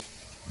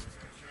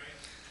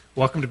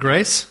Welcome to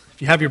Grace.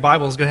 If you have your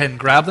Bibles, go ahead and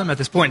grab them at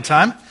this point in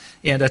time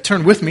and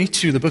turn with me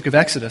to the book of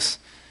Exodus.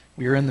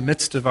 We are in the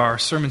midst of our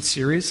sermon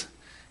series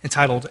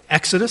entitled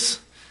Exodus,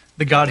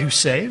 the God Who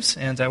Saves,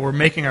 and we're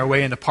making our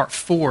way into part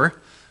 4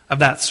 of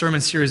that sermon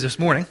series this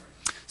morning.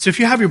 So if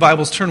you have your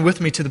Bibles, turn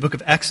with me to the book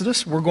of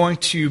Exodus. We're going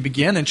to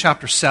begin in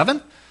chapter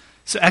 7.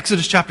 So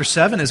Exodus chapter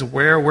 7 is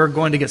where we're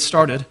going to get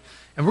started,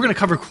 and we're going to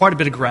cover quite a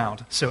bit of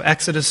ground. So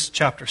Exodus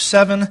chapter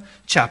 7,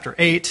 chapter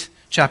 8,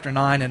 chapter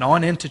 9, and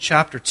on into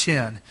chapter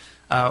 10.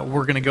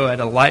 We're going to go at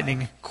a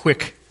lightning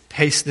quick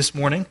pace this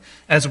morning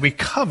as we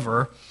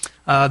cover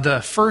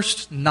the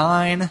first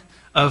 9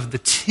 of the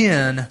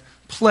 10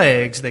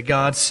 plagues that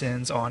God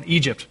sends on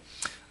Egypt.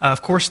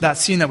 Of course, that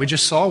scene that we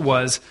just saw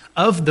was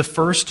of the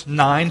first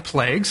 9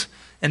 plagues,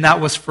 and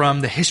that was from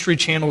the History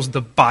Channel's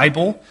The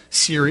Bible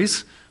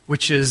series,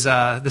 which is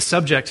the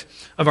subject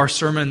of our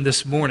sermon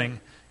this morning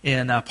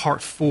in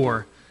part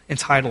 4,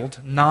 entitled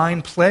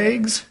 9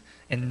 Plagues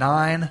and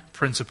 9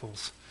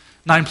 Principles.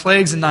 9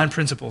 plagues and 9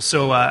 principles.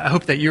 So I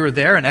hope that you are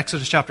there in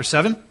Exodus chapter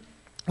 7.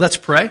 Let's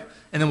pray,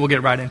 and then we'll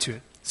get right into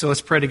it. So let's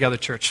pray together,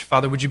 church.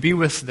 Father, would you be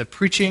with the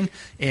preaching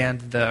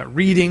and the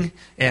reading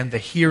and the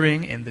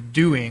hearing and the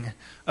doing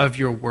of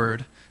your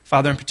word.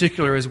 Father, in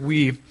particular, as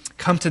we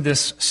come to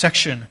this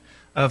section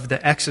of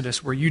the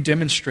Exodus where you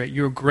demonstrate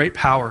your great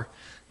power,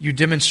 you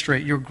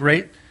demonstrate your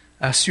great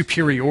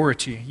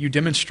superiority, you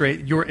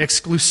demonstrate your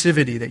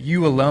exclusivity, that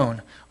you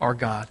alone are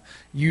God.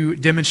 You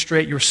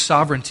demonstrate your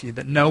sovereignty,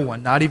 that no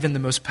one, not even the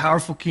most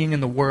powerful king in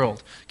the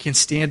world, can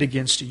stand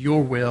against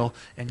your will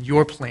and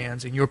your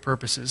plans and your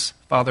purposes.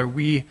 Father,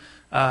 we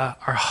are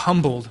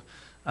humbled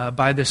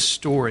by this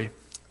story,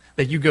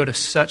 that you go to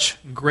such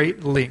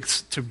great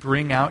lengths to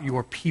bring out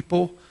your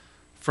people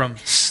from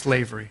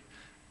slavery.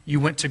 You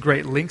went to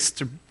great lengths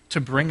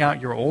to bring out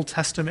your Old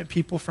Testament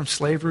people from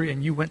slavery,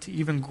 and you went to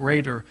even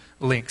greater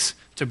lengths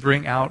to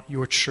bring out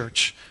your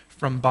church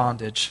from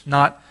bondage.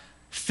 Not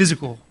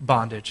physical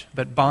bondage,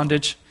 but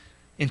bondage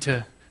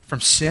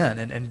from sin,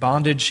 and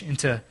bondage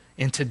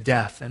into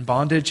death, and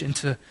bondage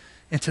into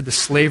the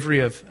slavery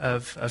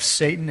of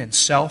Satan and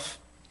self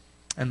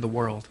and the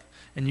world.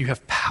 And you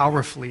have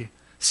powerfully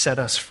set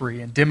us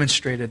free and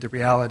demonstrated the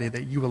reality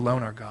that you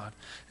alone are God,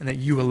 and that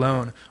you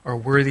alone are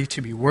worthy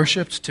to be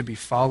worshipped, to be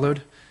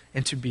followed,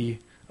 and to be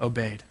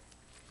obeyed.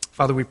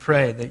 Father, we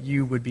pray that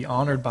you would be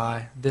honored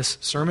by this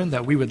sermon,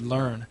 that we would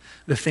learn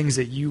the things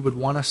that you would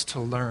want us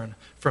to learn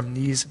from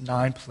these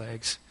 9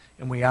 plagues.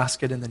 And we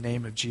ask it in the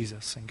name of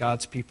Jesus. And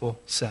God's people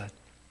said,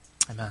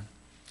 amen.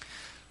 I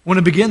want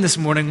to begin this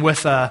morning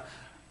with a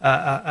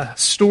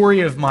story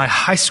of my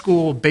high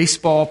school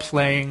baseball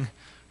playing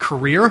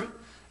career.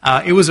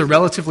 It was a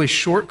relatively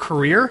short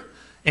career.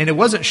 And it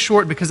wasn't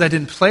short because I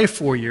didn't play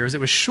 4 years.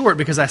 It was short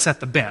because I sat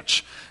the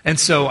bench. And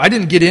so I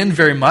didn't get in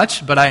very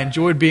much, but I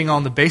enjoyed being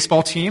on the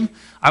baseball team.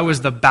 I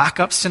was the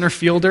backup center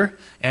fielder,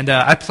 and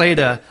I played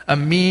a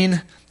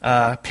mean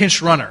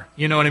pinch runner.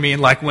 You know what I mean?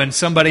 Like when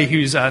somebody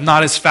who's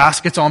not as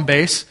fast gets on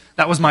base,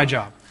 that was my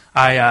job.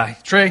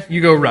 Trey,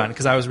 you go run,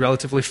 because I was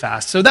relatively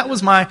fast. So that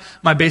was my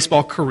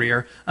baseball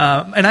career,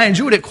 and I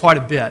enjoyed it quite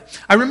a bit.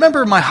 I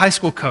remember my high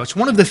school coach,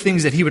 one of the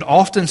things that he would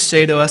often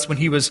say to us when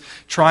he was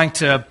trying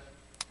to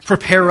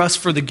prepare us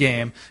for the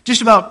game,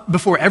 just about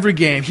before every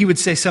game, he would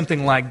say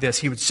something like this.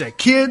 He would say,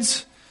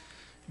 kids,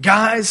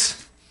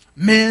 guys,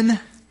 men,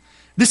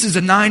 this is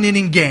a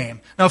 9-inning game.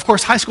 Now, of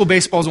course, high school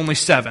baseball is only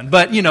 7,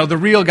 but, the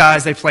real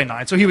guys, they play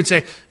 9. So he would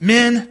say,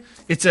 men,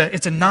 it's a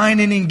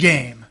 9-inning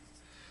game.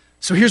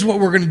 So here's what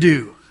we're going to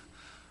do.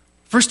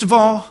 First of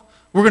all,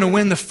 we're going to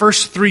win the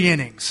first 3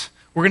 innings.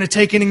 We're going to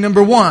take inning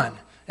number 1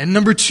 and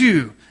number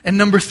 2 and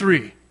number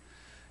 3.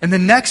 And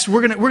then next,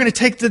 we're gonna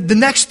take the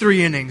next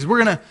 3 innings.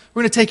 We're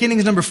gonna take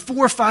innings number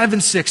 4, 5,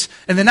 and 6.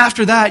 And then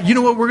after that, you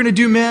know what we're gonna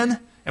do, men?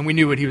 And we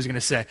knew what he was gonna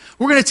say.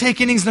 We're gonna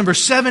take innings number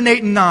 7,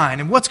 8, and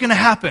 9. And what's gonna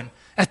happen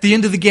at the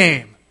end of the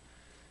game?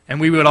 And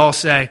we would all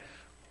say,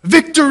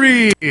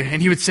 victory! And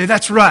he would say,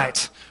 that's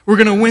right. We're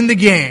gonna win the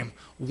game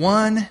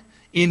 1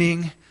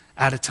 inning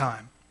at a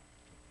time.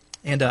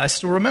 And I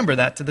still remember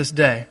that to this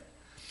day.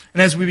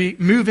 And as we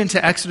move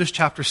into Exodus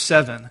chapter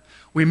 7,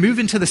 we move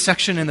into the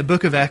section in the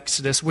book of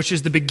Exodus, which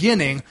is the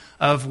beginning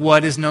of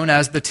what is known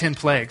as the 10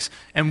 plagues.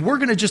 And we're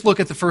going to just look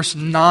at the first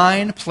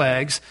 9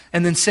 plagues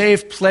and then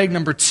save plague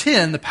number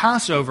 10, the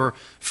Passover,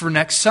 for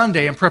next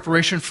Sunday in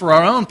preparation for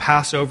our own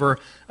Passover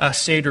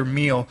Seder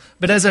meal.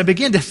 But as I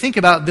begin to think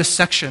about this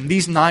section,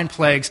 these 9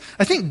 plagues,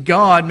 I think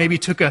God maybe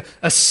took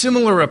a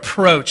similar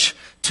approach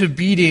to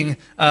beating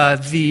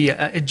the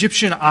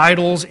Egyptian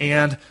idols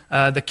and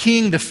the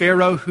king, the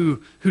Pharaoh, who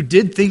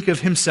did think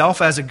of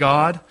himself as a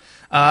god.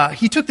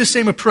 He took the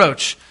same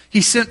approach.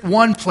 He sent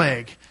 1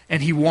 plague,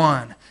 and he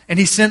won. And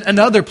he sent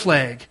another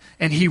plague,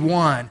 and he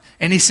won.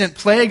 And he sent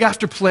plague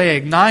after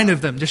plague, 9 of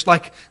them, just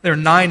like there are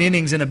 9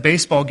 innings in a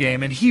baseball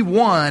game. And he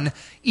won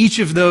each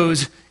of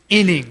those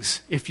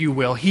innings, if you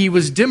will. He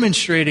was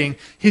demonstrating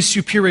his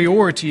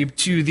superiority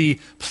to the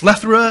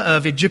plethora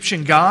of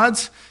Egyptian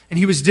gods, and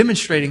he was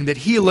demonstrating that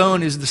he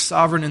alone is the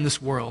sovereign in this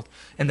world,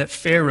 and that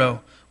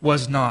Pharaoh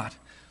was not.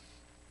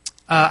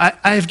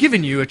 I have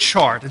given you a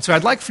chart, and so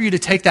I'd like for you to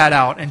take that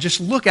out and just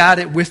look at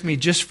it with me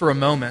just for a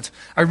moment.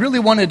 I really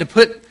wanted to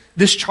put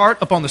this chart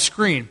up on the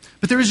screen,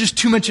 but there was just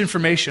too much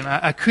information.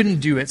 I couldn't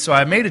do it, so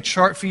I made a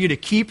chart for you to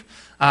keep.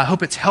 I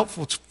hope it's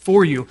helpful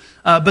for you.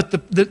 But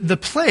the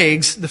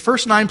plagues, the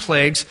first 9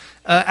 plagues,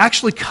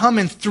 actually come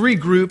in 3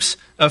 groups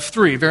of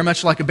 3, very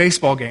much like a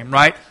baseball game,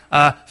 right?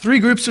 3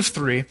 groups of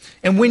 3.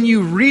 And when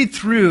you read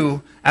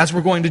through, as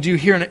we're going to do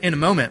here in a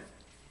moment,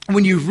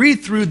 when you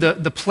read through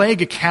the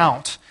plague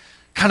account,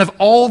 kind of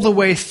all the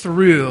way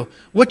through,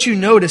 what you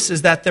notice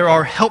is that there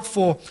are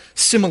helpful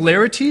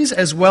similarities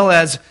as well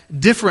as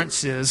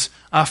differences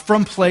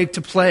from plague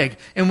to plague.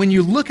 And when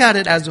you look at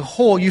it as a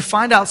whole, you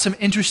find out some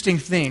interesting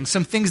things,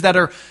 some things that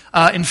are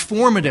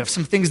informative,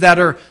 some things that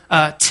are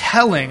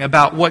telling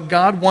about what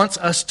God wants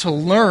us to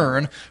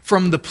learn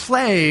from the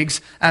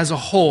plagues as a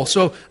whole.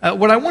 So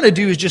what I want to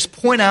do is just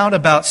point out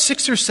about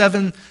 6 or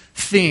 7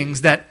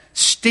 things that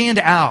stand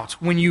out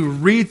when you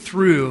read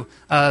through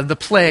the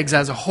plagues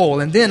as a whole.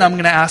 And then I'm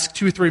going to ask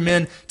 2 or 3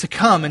 men to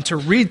come and to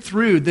read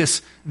through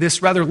this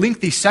rather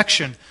lengthy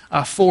section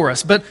for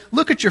us. But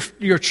look at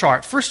your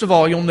chart. First of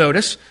all, you'll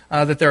notice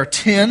that there are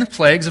 10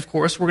 plagues, of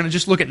course. We're going to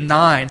just look at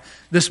 9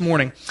 this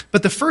morning.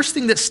 But the first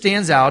thing that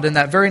stands out in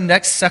that very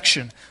next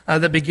section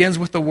that begins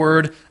with the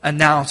word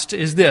announced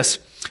is this.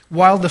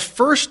 While the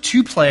first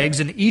 2 plagues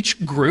in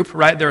each group,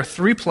 right, there are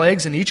 3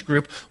 plagues in each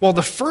group, while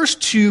the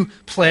first 2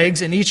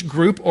 plagues in each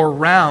group or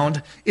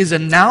round is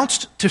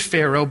announced to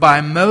Pharaoh by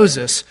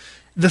Moses,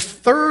 the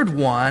third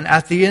one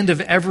at the end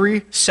of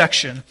every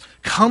section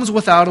comes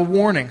without a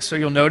warning. So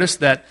you'll notice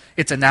that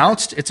it's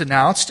announced,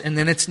 and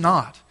then it's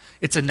not.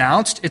 It's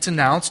announced, and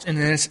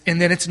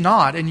then it's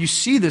not. And you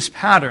see this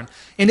pattern.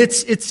 And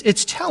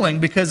it's telling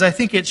because I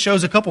think it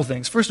shows a couple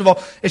things. First of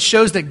all, it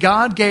shows that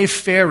God gave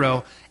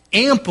Pharaoh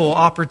ample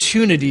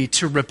opportunity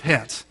to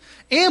repent.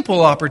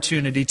 Ample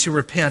opportunity to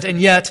repent. And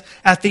yet,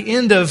 at the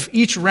end of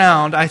each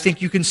round, I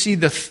think you can see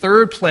the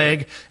third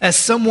plague as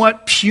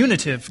somewhat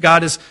punitive.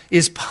 God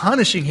is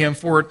punishing him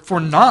for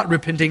not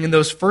repenting in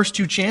those first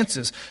 2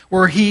 chances,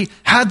 where he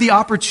had the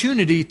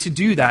opportunity to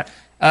do that.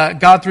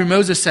 God, through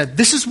Moses, said,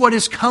 this is what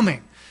is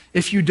coming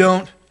if you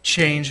don't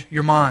change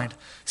your mind.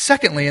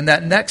 Secondly, in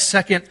that next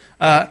second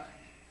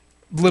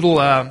little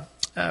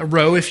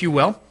row, if you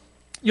will,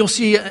 you'll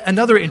see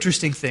another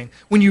interesting thing.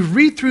 When you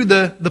read through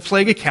the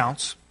plague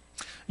accounts,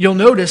 you'll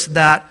notice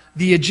that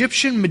the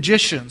Egyptian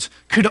magicians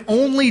could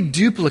only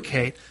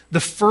duplicate the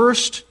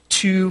first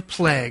 2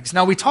 plagues.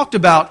 Now, we talked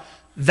about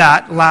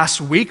that last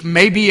week.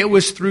 Maybe it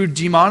was through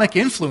demonic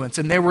influence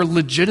and they were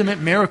legitimate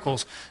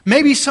miracles.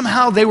 Maybe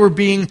somehow they were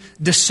being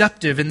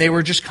deceptive and they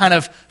were just kind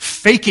of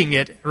faking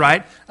it,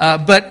 right?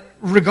 But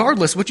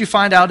regardless, what you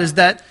find out is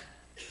that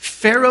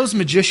Pharaoh's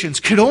magicians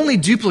could only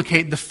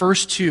duplicate the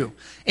first 2,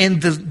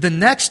 and the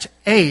next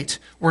 8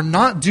 were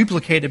not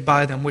duplicated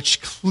by them,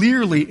 which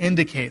clearly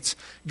indicates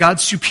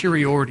God's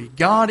superiority.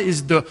 God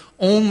is the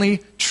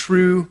only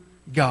true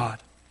God.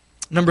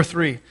 Number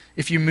 3,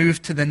 if you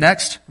move to the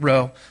next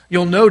row,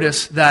 you'll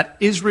notice that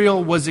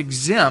Israel was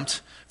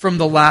exempt from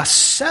the last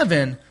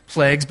 7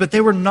 plagues, but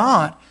they were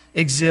not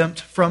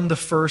exempt from the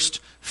first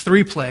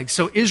 3 plagues.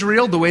 So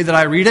Israel, the way that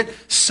I read it,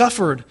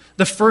 suffered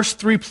the first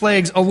 3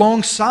 plagues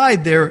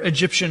alongside their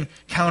Egyptian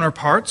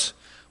counterparts,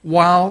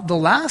 while the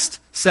last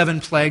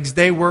 7 plagues,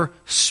 they were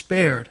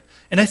spared.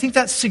 And I think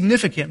that's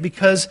significant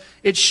because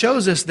it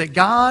shows us that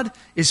God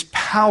is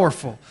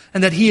powerful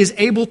and that he is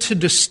able to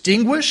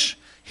distinguish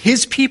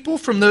his people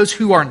from those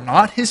who are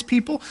not his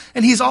people,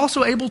 and he's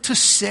also able to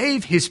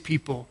save his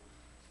people.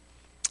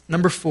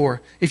 Number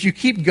 4, if you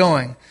keep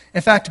going,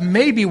 in fact,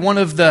 maybe one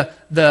of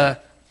the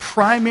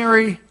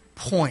primary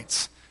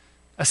points,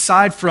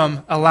 aside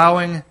from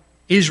allowing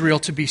Israel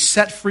to be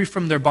set free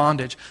from their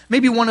bondage,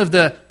 maybe one of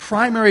the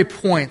primary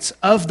points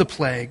of the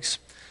plagues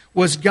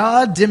was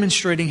God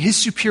demonstrating his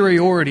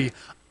superiority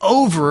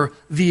over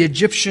the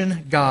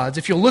Egyptian gods.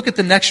 If you'll look at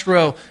the next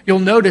row, you'll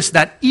notice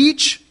that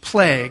each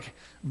plague,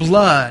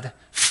 blood,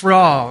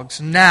 frogs,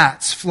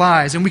 gnats,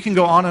 flies, and we can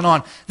go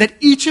on, that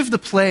each of the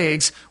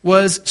plagues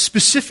was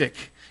specific.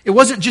 It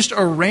wasn't just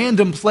a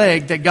random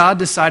plague that God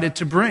decided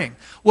to bring.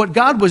 What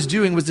God was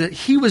doing was that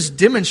he was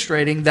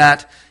demonstrating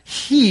that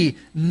he,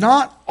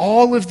 not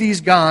all of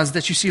these gods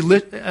that you see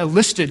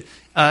listed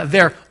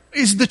there,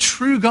 is the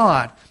true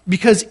God.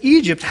 Because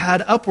Egypt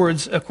had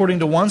upwards, according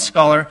to one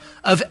scholar,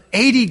 of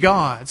 80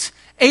 gods,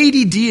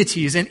 80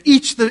 deities, and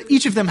each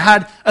of them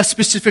had a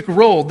specific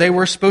role. They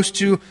were supposed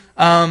to,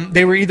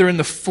 they were either in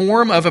the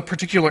form of a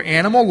particular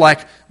animal,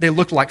 like they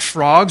looked like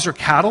frogs or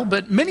cattle,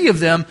 but many of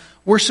them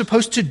were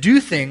supposed to do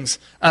things.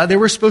 They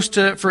were supposed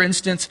to, for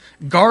instance,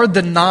 guard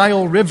the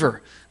Nile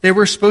River. They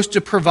were supposed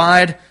to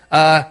provide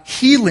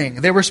healing.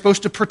 They were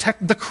supposed to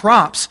protect the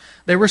crops.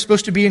 They were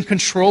supposed to be in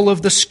control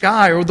of the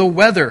sky or the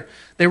weather.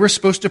 They were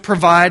supposed to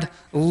provide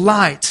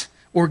light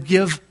or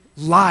give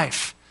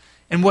life.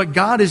 And what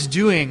God is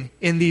doing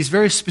in these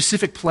very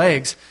specific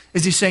plagues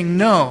is he's saying,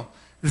 no,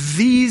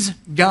 these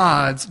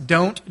gods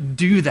don't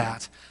do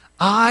that.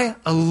 I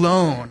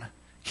alone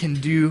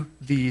can do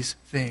these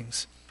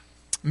things.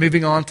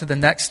 Moving on to the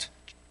next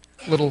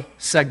little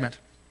segment.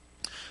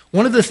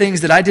 One of the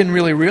things that I didn't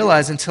really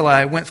realize until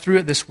I went through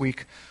it this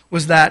week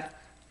was that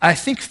I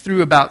think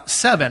through about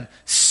seven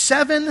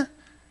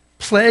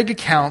plague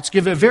accounts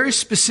give a very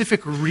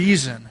specific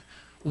reason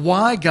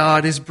why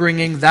God is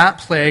bringing that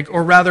plague,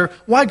 or rather,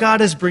 why God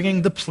is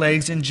bringing the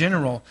plagues in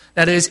general.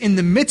 That is, in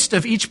the midst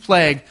of each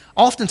plague,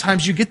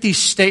 oftentimes you get these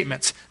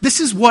statements. This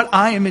is what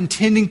I am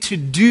intending to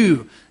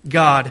do,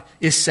 God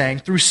is saying,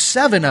 through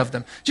 7 of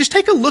them. Just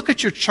take a look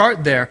at your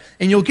chart there,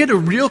 and you'll get a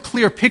real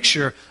clear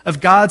picture of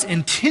God's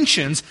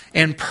intentions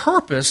and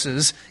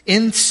purposes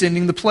in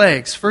sending the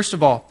plagues. First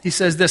of all, he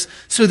says this,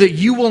 so that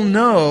you will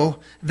know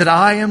that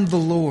I am the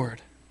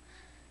Lord.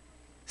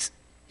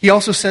 He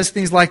also says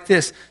things like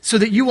this, so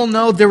that you will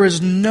know there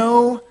is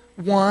no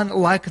one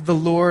like the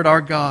Lord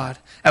our God.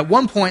 At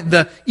one point,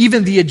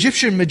 even the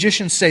Egyptian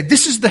magicians say,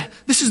 this is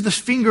the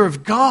finger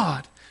of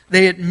God.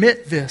 They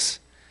admit this.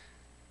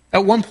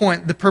 At one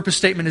point, the purpose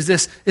statement is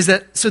this, is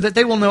that so that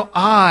they will know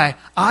I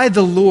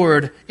the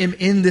Lord, am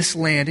in this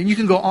land. And you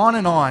can go on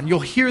and on.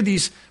 You'll hear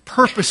these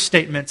purpose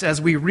statements as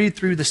we read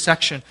through the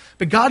section.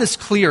 But God is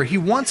clear. He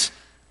wants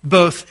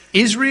both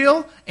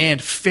Israel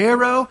and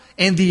Pharaoh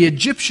and the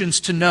Egyptians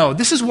to know,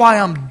 this is why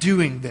I'm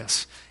doing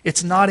this.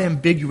 It's not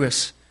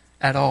ambiguous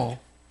at all.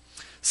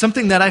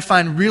 Something that I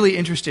find really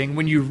interesting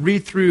when you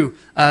read through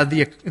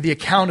the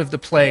account of the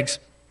plagues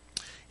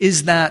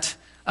is that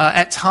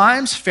at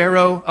times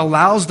Pharaoh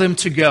allows them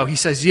to go. He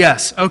says,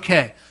 yes,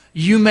 okay,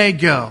 you may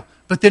go.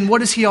 But then what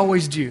does he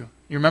always do?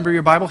 You remember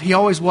your Bible? He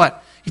always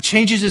what? He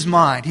changes his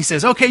mind. He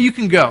says, okay, you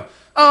can go.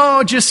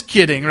 Oh, just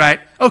kidding, right?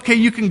 Okay,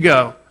 you can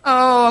go.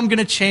 Oh, I'm going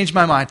to change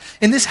my mind.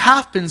 And this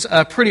happens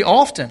pretty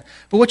often.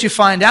 But what you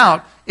find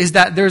out is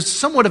that there's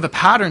somewhat of a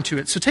pattern to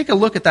it. So take a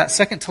look at that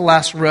second to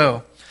last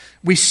row.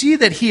 We see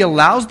that he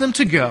allows them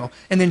to go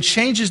and then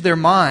changes their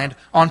mind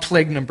on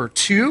plague number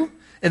 2,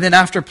 and then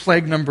after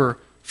plague number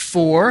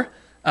 4,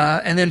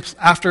 and then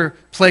after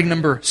plague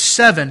number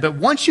 7. But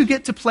once you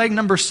get to plague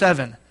number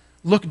 7,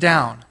 look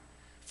down.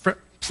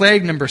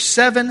 Plague number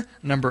 7,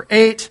 number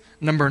 8,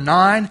 number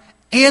 9,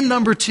 and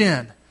number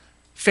 10.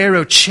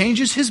 Pharaoh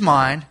changes his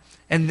mind,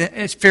 and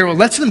then Pharaoh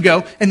lets them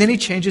go, and then he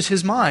changes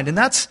his mind. And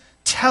that's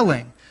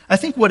telling. I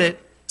think what it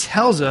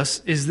tells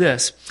us is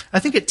this. I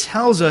think it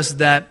tells us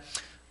that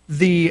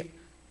the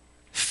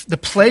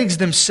plagues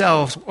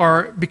themselves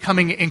are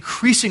becoming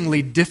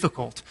increasingly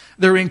difficult.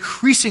 They're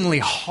increasingly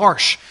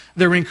harsh.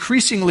 They're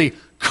increasingly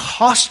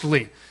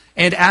costly.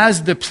 And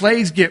as the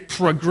plagues get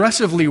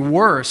progressively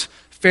worse,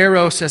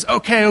 Pharaoh says,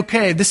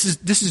 okay, this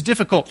is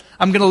difficult.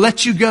 I'm going to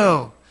let you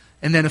go.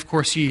 And then, of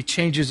course, he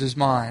changes his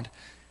mind.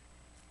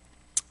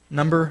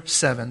 Number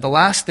 7, the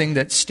last thing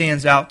that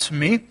stands out to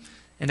me,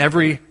 and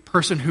every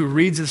person who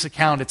reads this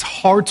account, it's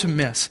hard to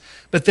miss,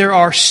 but there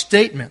are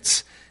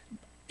statements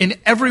in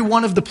every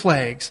one of the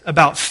plagues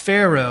about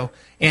Pharaoh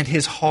and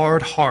his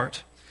hard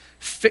heart.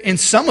 In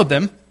some of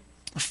them,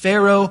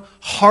 Pharaoh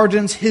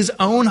hardens his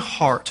own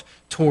heart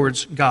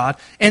towards God.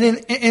 And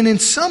in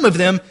some of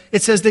them,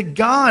 it says that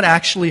God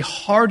actually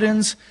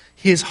hardens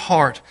his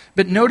heart.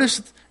 But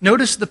notice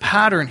the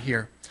pattern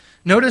here.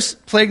 Notice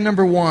plague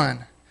number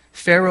 1,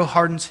 Pharaoh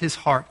hardens his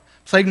heart.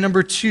 Plague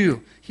number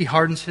 2, he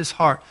hardens his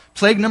heart.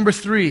 Plague number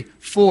 3,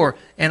 4,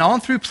 and on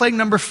through plague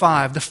number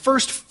 5. The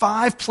first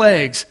 5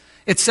 plagues,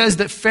 it says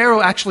that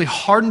Pharaoh actually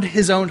hardened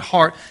his own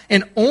heart.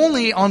 And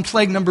only on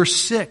plague number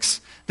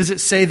 6 does it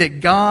say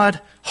that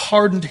God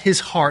hardened his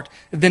heart.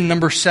 Then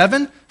number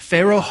 7,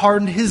 Pharaoh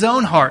hardened his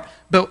own heart.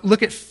 But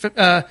look at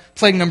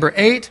plague number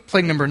 8,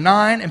 plague number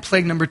 9, and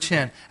plague number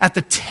 10. At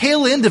the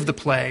tail end of the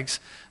plagues,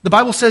 the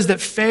Bible says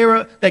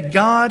that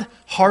God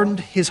hardened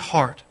his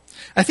heart.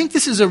 I think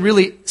this is a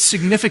really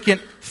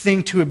significant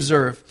thing to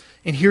observe,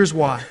 and here's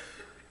why.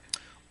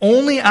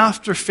 Only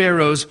after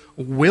Pharaoh's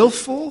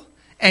willful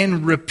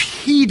and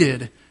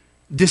repeated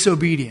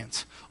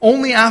disobedience,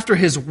 only after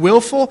his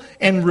willful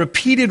and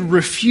repeated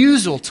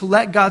refusal to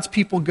let God's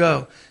people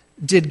go,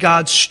 did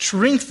God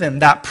strengthen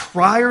that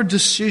prior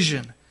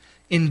decision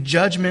in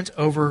judgment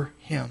over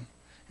him.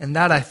 And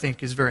that, I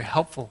think, is very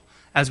helpful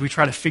as we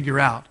try to figure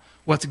out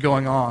what's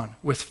going on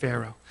with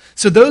Pharaoh.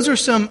 So those are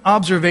some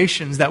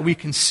observations that we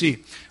can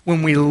see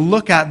when we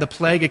look at the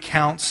plague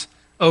accounts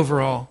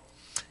overall.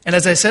 And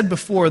as I said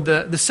before,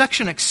 the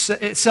section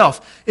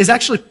itself is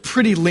actually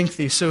pretty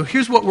lengthy. So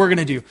here's what we're going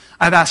to do.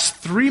 I've asked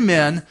 3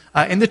 men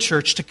in the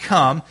church to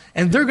come,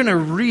 and they're going to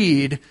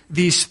read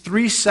these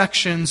 3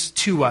 sections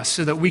to us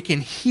so that we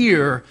can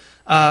hear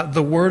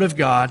the Word of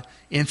God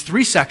in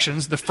 3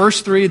 sections, the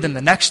first 3, then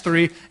the next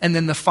 3, and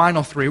then the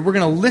final 3. We're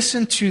going to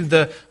listen to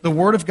the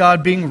Word of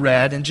God being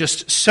read and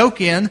just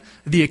soak in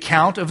the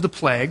account of the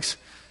plagues.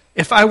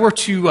 If I were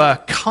to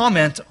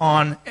comment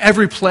on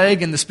every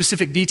plague and the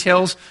specific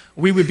details,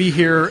 we would be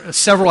here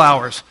several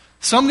hours.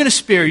 So I'm going to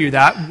spare you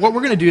that. What we're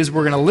going to do is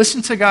we're going to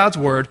listen to God's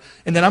Word,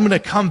 and then I'm going to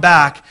come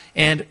back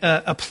and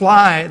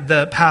apply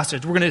the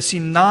passage. We're going to see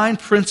 9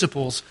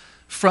 principles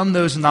from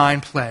those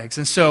 9 plagues.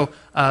 And so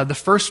the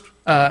first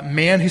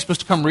man who's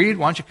supposed to come read,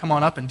 why don't you come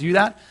on up and do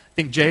that? I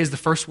think Jay is the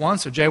first one.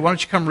 So Jay, why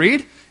don't you come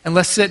read, and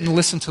let's sit and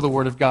listen to the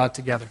Word of God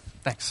together.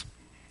 Thanks.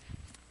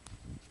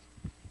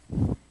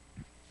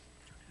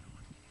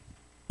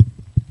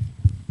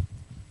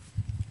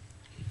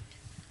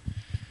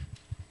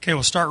 Okay,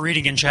 we'll start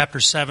reading in chapter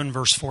 7,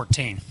 verse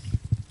 14.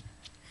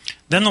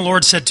 Then the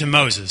Lord said to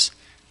Moses,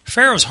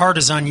 Pharaoh's heart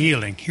is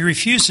unyielding. He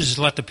refuses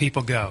to let the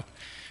people go.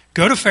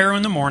 Go to Pharaoh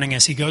in the morning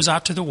as he goes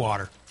out to the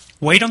water.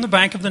 Wait on the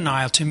bank of the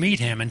Nile to meet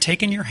him, and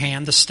take in your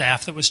hand the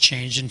staff that was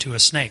changed into a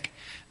snake.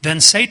 Then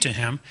say to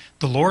him,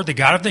 The Lord, the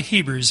God of the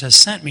Hebrews, has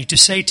sent me to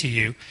say to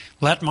you,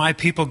 Let my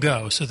people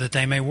go, so that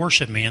they may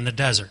worship me in the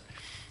desert.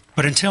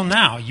 But until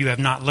now you have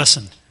not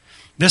listened.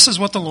 This is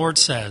what the Lord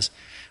says.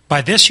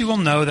 By this you will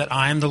know that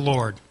I am the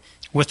Lord.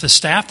 With the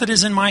staff that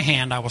is in my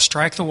hand I will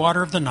strike the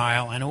water of the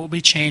Nile, and it will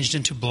be changed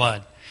into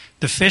blood.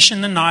 The fish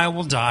in the Nile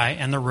will die,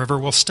 and the river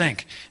will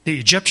stink. The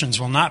Egyptians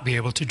will not be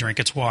able to drink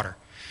its water.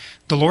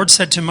 The Lord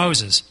said to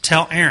Moses,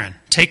 Tell Aaron,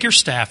 take your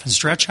staff and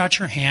stretch out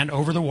your hand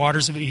over the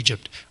waters of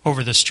Egypt,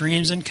 over the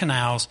streams and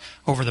canals,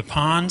 over the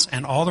ponds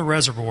and all the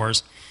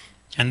reservoirs,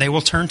 and they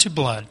will turn to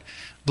blood.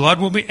 Blood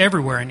will be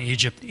everywhere in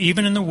Egypt,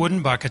 even in the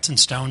wooden buckets and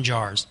stone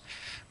jars.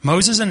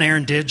 Moses and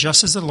Aaron did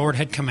just as the Lord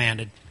had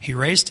commanded. He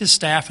raised his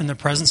staff in the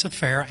presence of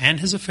Pharaoh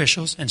and his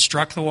officials and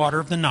struck the water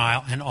of the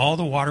Nile, and all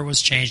the water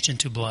was changed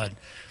into blood.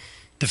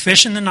 The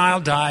fish in the Nile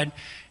died,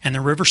 and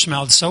the river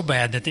smelled so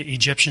bad that the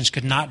Egyptians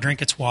could not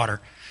drink its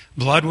water.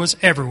 Blood was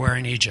everywhere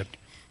in Egypt.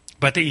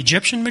 But the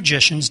Egyptian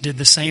magicians did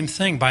the same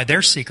thing by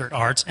their secret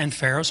arts, and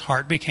Pharaoh's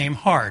heart became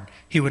hard.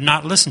 He would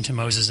not listen to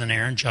Moses and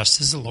Aaron,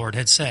 just as the Lord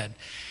had said.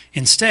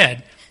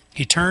 Instead,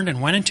 he turned and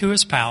went into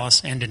his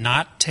palace and did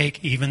not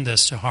take even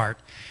this to heart.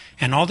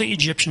 And all the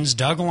Egyptians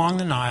dug along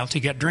the Nile to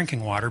get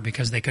drinking water,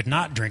 because they could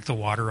not drink the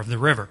water of the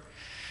river.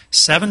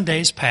 7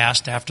 days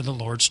passed after the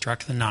Lord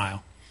struck the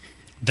Nile.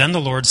 Then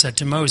the Lord said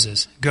to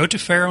Moses, Go to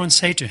Pharaoh and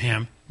say to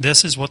him,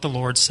 This is what the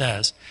Lord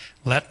says,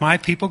 Let my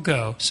people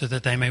go, so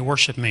that they may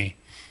worship me.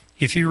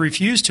 If you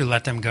refuse to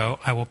let them go,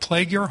 I will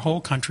plague your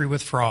whole country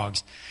with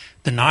frogs.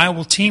 The Nile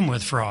will teem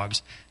with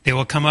frogs. They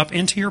will come up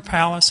into your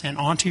palace and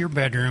onto your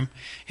bedroom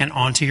and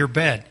onto your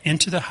bed,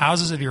 into the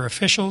houses of your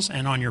officials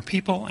and on your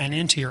people and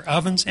into your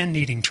ovens and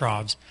kneading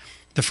troughs.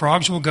 The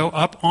frogs will go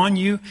up on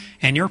you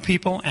and your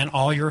people and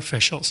all your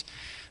officials.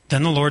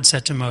 Then the Lord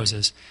said to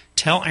Moses,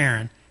 Tell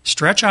Aaron,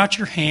 stretch out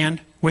your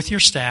hand with your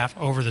staff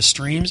over the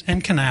streams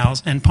and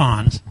canals and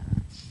ponds,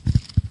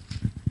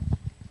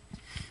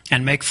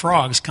 and make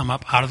frogs come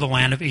up out of the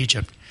land of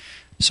Egypt.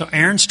 So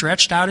Aaron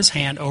stretched out his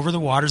hand over the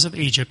waters of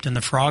Egypt, and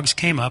the frogs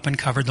came up and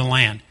covered the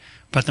land.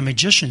 But the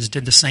magicians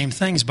did the same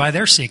things by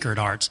their secret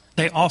arts.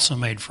 They also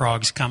made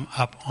frogs come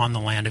up on the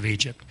land of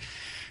Egypt.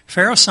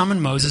 Pharaoh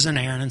summoned Moses and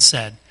Aaron and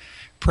said,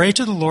 Pray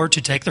to the Lord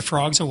to take the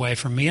frogs away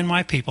from me and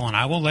my people, and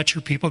I will let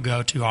your people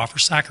go to offer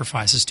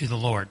sacrifices to the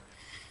Lord.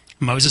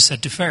 Moses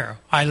said to Pharaoh,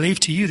 I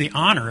leave to you the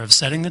honor of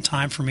setting the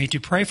time for me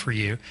to pray for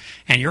you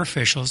and your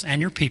officials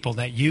and your people,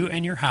 that you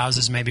and your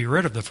houses may be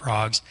rid of the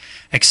frogs,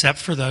 except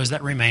for those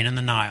that remain in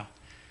the Nile.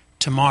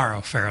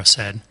 Tomorrow, Pharaoh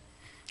said.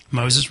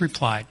 Moses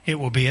replied, It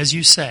will be as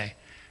you say,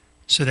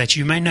 so that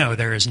you may know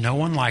there is no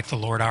one like the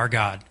Lord our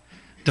God.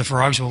 The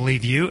frogs will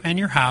leave you and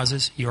your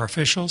houses, your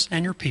officials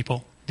and your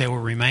people. They will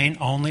remain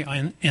only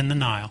in the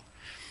Nile.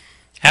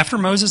 After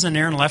Moses and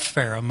Aaron left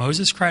Pharaoh,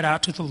 Moses cried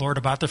out to the Lord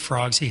about the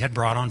frogs he had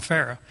brought on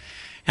Pharaoh.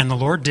 And the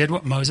Lord did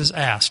what Moses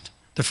asked.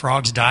 The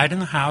frogs died in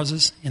the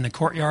houses, in the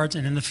courtyards,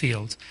 and in the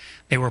fields.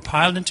 They were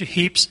piled into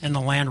heaps, and the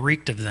land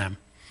reeked of them.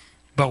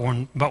 But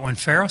when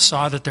Pharaoh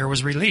saw that there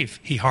was relief,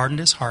 he hardened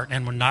his heart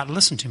and would not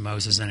listen to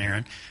Moses and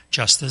Aaron,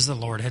 just as the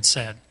Lord had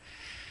said.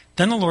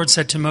 Then the Lord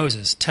said to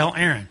Moses, Tell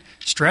Aaron,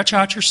 stretch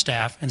out your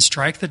staff and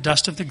strike the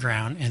dust of the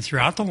ground, and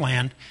throughout the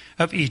land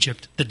of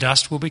Egypt the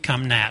dust will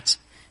become gnats.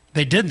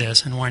 They did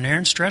this, and when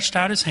Aaron stretched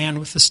out his hand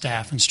with the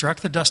staff and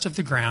struck the dust of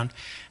the ground,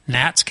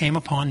 gnats came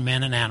upon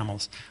men and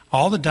animals.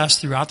 All the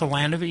dust throughout the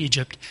land of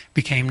Egypt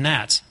became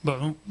gnats.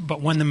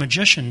 But when the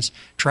magicians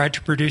tried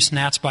to produce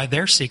gnats by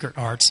their secret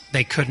arts,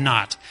 they could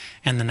not,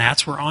 and the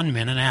gnats were on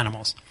men and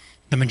animals.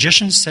 The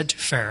magicians said to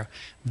Pharaoh,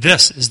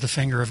 This is the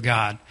finger of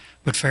God.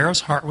 But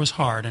Pharaoh's heart was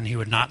hard, and he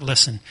would not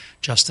listen,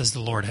 just as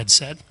the Lord had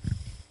said.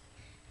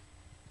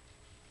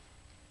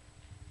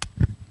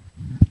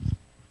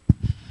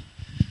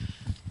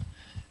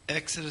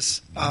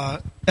 Exodus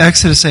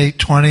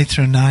 8:20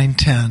 through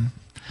 9:10.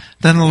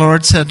 Then the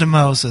Lord said to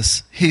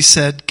Moses, He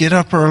said, Get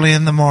up early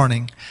in the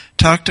morning,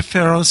 talk to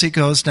Pharaoh as he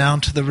goes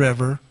down to the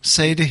river,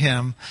 say to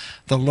him,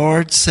 The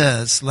Lord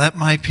says, Let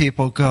my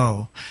people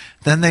go.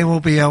 Then they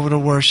will be able to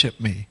worship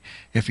me.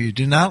 If you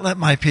do not let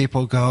my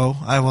people go,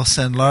 I will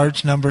send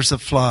large numbers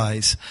of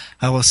flies.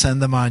 I will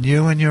send them on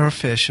you and your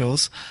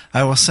officials.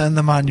 I will send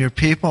them on your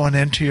people and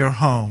into your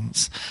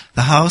homes.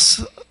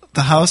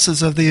 The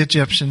houses of the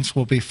Egyptians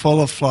will be full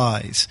of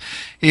flies.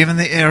 Even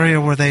the area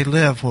where they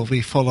live will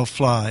be full of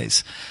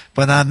flies.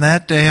 But on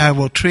that day I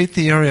will treat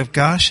the area of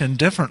Goshen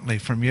differently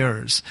from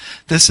yours.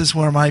 This is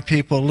where my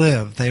people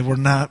live. There will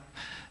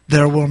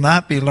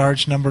not be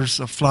large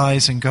numbers of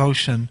flies in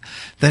Goshen.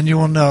 Then you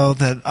will know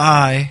that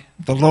I,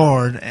 the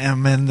Lord,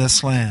 am in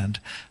this land.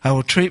 I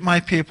will treat my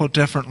people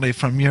differently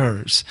from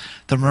yours.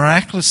 The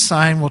miraculous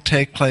sign will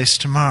take place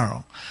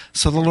tomorrow."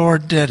 So the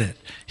Lord did it.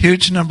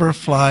 Huge number of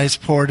flies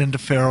poured into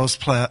Pharaoh's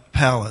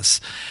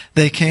palace.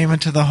 They came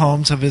into the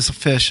homes of his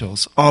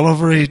officials. All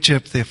over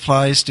Egypt the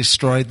flies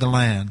destroyed the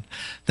land.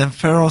 Then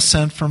Pharaoh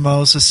sent for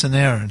Moses and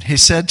Aaron. He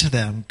said to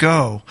them,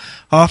 "Go,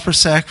 offer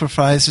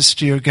sacrifices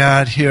to your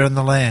God here in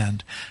the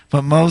land."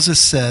 But Moses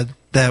said,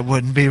 "That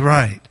wouldn't be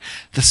right.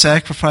 The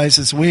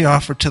sacrifices we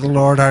offer to the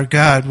Lord our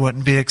God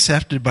wouldn't be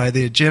accepted by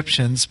the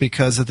Egyptians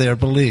because of their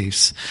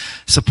beliefs.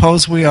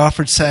 Suppose we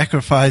offered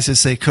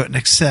sacrifices they couldn't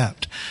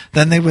accept.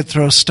 Then they would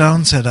throw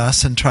stones at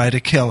us and try to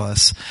kill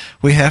us.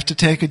 We have to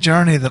take a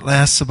journey that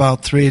lasts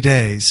about 3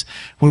 days.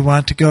 We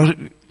want to go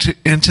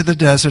into the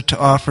desert to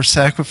offer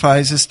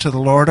sacrifices to the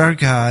Lord our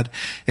God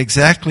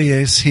exactly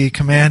as he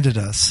commanded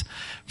us."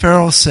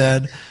 Pharaoh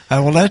said, I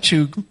will let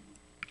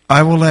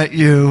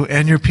you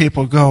and your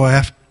people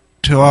go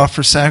to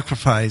offer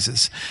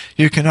sacrifices.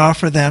 You can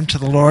offer them to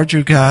the Lord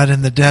your God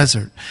in the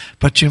desert,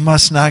 but you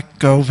must not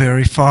go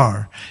very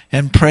far,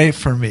 and pray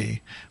for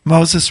me.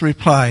 Moses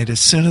replied, "As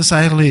soon as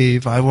I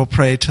leave, I will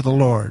pray to the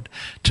Lord.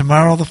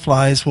 Tomorrow the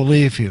flies will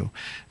leave you.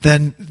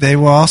 Then they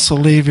will also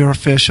leave your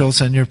officials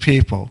and your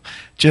people.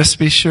 Just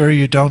be sure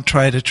you don't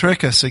try to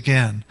trick us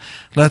again.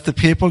 Let the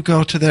people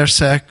go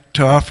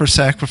to offer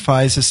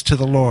sacrifices to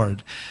the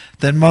Lord."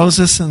 Then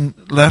Moses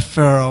left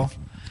Pharaoh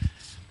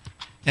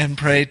and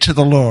prayed to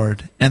the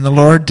Lord, and the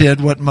Lord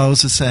did what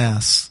Moses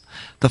asked.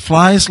 The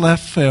flies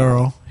left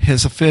Pharaoh,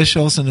 his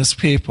officials, and his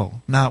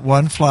people. Not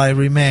one fly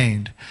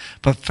remained.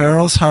 But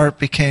Pharaoh's heart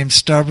became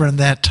stubborn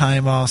that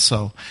time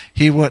also.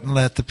 He wouldn't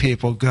let the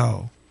people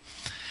go.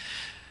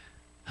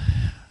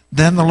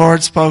 Then the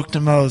Lord spoke to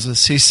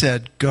Moses. He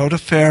said, "Go to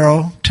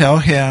Pharaoh, tell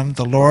him,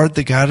 the Lord,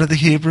 the God of the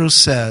Hebrews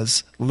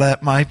says,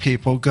 'Let my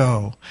people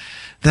go.'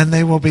 Then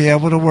they will be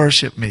able to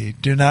worship me.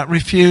 Do not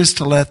refuse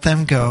to let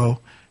them go.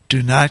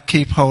 Do not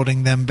keep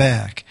holding them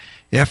back.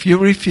 If you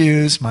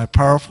refuse, my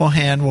powerful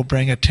hand will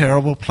bring a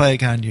terrible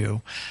plague on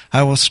you.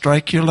 I will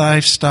strike your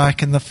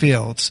livestock in the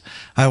fields.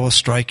 I will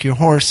strike your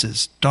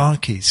horses,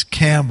 donkeys,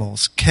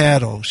 camels,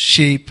 cattle,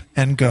 sheep,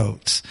 and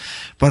goats.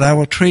 But I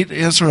will treat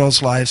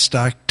Israel's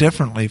livestock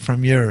differently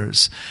from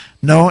yours.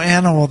 No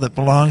animal that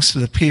belongs to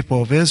the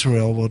people of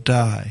Israel will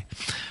die."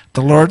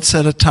 The Lord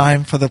set a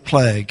time for the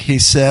plague. He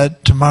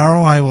said,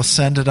 "Tomorrow I will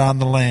send it on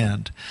the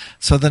land."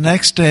 So the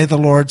next day the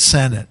Lord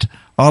sent it.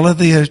 All of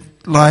the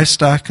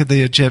livestock of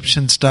the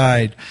Egyptians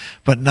died,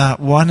 but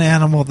not one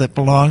animal that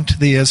belonged to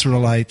the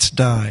Israelites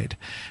died.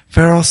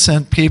 Pharaoh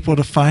sent people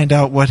to find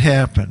out what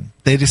happened.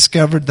 They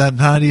discovered that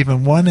not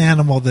even one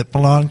animal that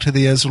belonged to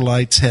the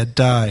Israelites had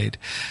died,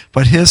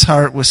 but his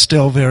heart was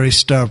still very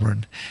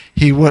stubborn.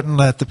 He wouldn't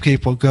let the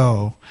people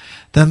go.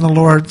 Then the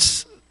Lord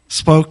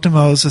spoke to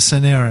Moses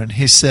and Aaron.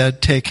 He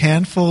said, "Take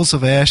handfuls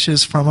of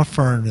ashes from a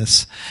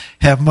furnace.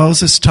 Have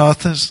Moses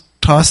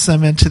toss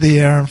them into the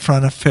air in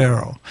front of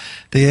Pharaoh.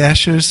 The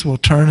ashes will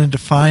turn into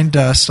fine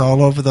dust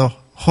all over the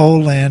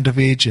whole land of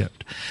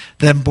Egypt.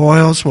 Then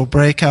boils will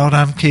break out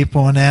on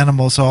people and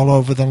animals all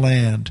over the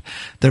land.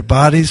 Their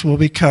bodies will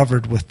be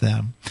covered with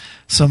them."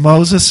 So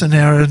Moses and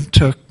Aaron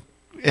took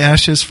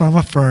ashes from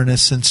a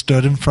furnace and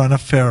stood in front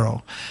of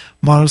Pharaoh.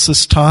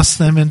 Moses tossed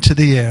them into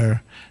the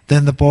air.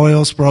 Then the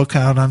boils broke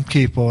out on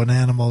people and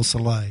animals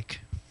alike.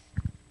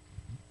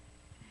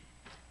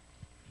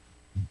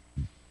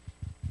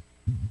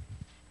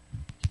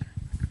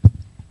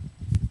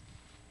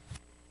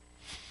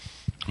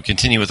 We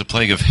continue with the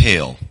plague of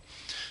hail.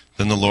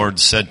 Then the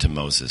Lord said to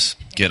Moses,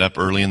 "Get up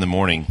early in the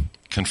morning,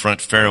 confront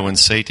Pharaoh and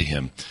say to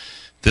him,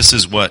 'This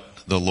is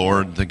what the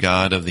Lord, the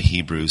God of the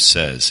Hebrews,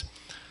 says.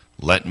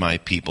 Let my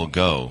people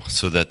go,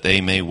 so that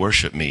they may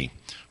worship me.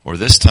 Or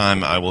this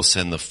time I will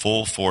send the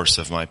full force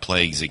of my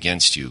plagues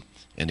against you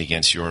and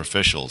against your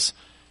officials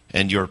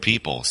and your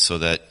people, so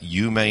that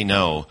you may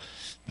know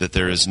that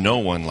there is no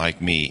one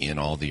like me in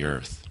all the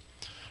earth.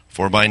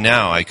 For by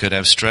now I could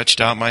have stretched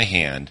out my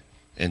hand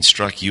and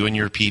struck you and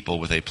your people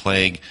with a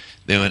plague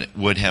that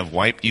would have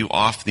wiped you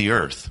off the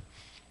earth.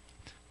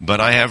 But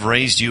I have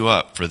raised you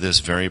up for this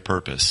very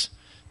purpose,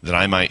 that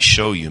I might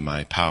show you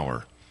my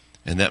power,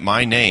 and that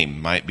my name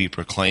might be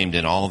proclaimed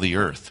in all the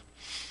earth.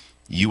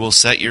 You will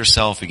set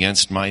yourself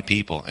against my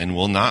people and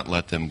will not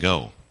let them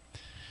go.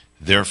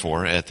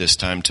 Therefore, at this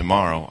time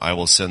tomorrow, I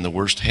will send the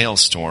worst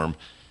hailstorm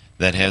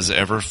that has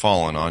ever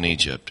fallen on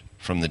Egypt,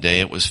 from the day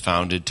it was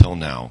founded till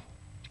now.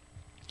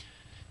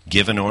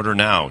 Give an order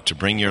now to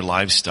bring your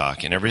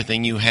livestock and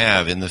everything you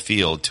have in the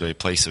field to a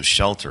place of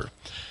shelter,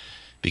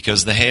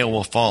 because the hail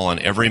will fall on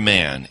every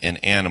man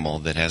and animal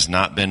that has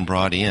not been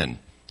brought in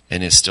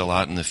and is still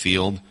out in the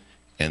field,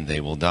 and they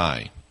will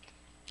die."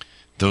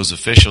 Those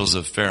officials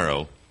of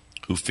Pharaoh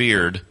who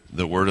feared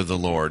the word of the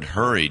Lord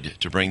hurried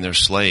to bring their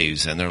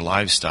slaves and their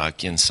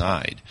livestock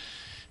inside.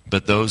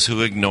 But those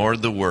who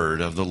ignored the word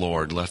of the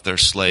Lord left their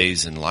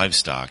slaves and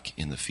livestock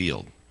in the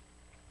field.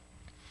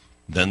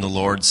 Then the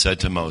Lord said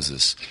to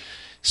Moses,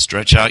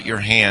 "Stretch out your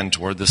hand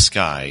toward the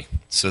sky,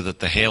 so that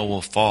the hail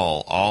will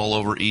fall all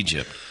over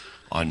Egypt,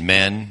 on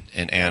men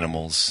and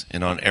animals,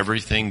 and on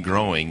everything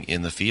growing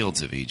in the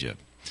fields of Egypt.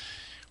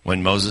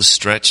 When Moses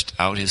stretched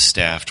out his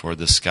staff toward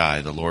the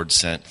sky, the Lord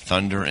sent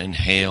thunder and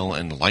hail,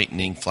 and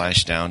lightning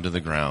flashed down to the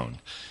ground.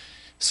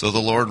 So the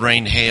Lord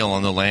rained hail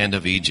on the land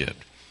of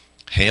Egypt.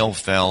 Hail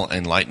fell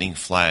and lightning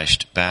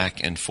flashed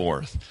back and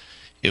forth.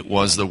 It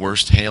was the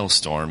worst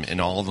hailstorm in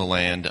all the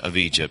land of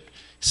Egypt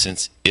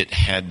since it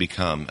had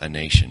become a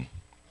nation.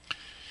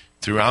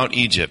 Throughout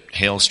Egypt,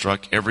 hail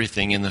struck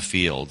everything in the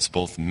fields,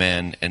 both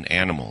men and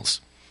animals.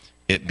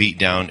 It beat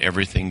down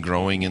everything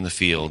growing in the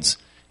fields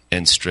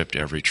and stripped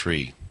every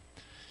tree.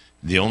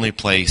 The only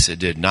place it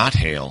did not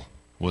hail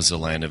was the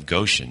land of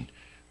Goshen,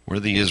 where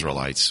the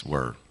Israelites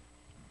were.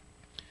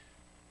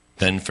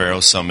 Then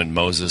Pharaoh summoned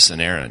Moses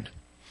and Aaron.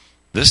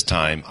 "This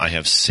time I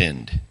have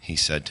sinned," he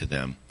said to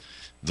them.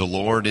 "The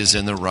Lord is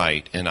in the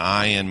right, and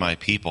I and my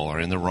people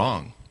are in the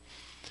wrong.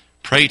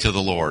 Pray to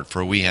the Lord,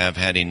 for we have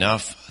had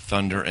enough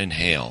thunder and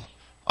hail.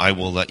 I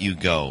will let you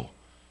go.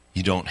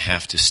 You don't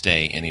have to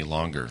stay any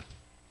longer."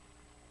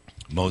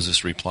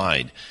 Moses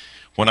replied,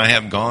 "When I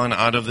have gone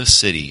out of the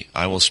city,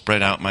 I will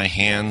spread out my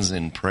hands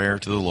in prayer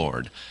to the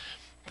Lord.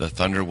 The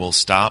thunder will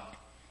stop,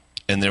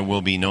 and there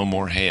will be no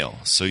more hail,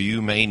 so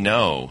you may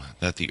know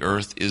that the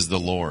earth is the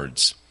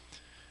Lord's.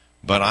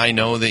 But I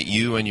know that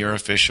you and your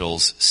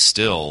officials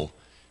still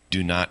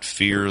do not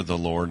fear the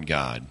Lord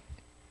God."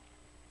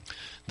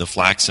 The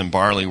flax and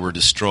barley were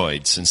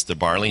destroyed, since the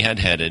barley had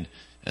headed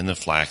and the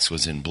flax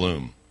was in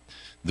bloom.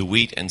 The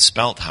wheat and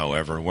spelt,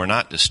 however, were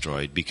not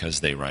destroyed because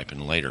they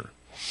ripened later.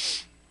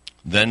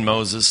 Then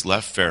Moses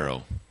left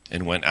Pharaoh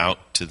and went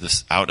out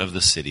of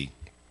the city.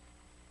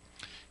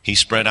 He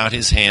spread out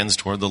his hands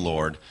toward the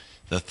Lord.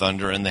 The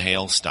thunder and the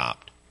hail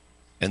stopped,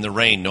 and the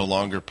rain no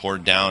longer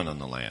poured down on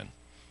the land.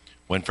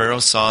 When Pharaoh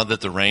saw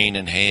that the rain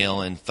and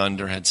hail and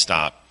thunder had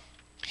stopped,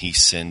 he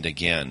sinned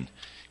again.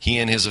 He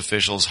and his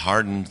officials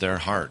hardened their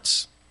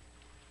hearts.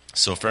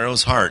 So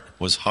Pharaoh's heart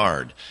was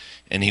hard,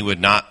 and he would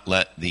not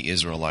let the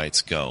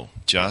Israelites go,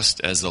 just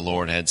as the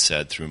Lord had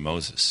said through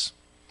Moses.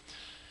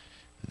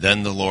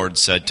 Then the Lord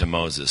said to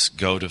Moses,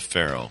 "Go to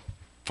Pharaoh,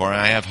 for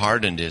I have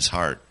hardened his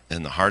heart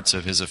and the hearts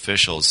of his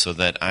officials, so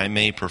that I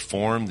may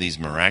perform these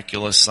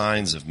miraculous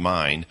signs of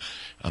mine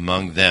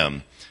among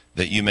them,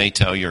 that you may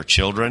tell your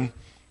children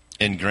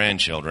and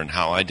grandchildren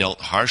how I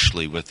dealt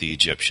harshly with the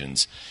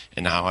Egyptians,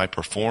 and how I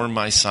performed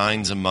my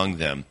signs among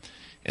them,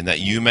 and that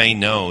you may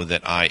know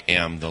that I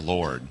am the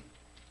Lord."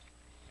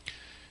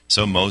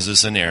 So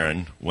Moses and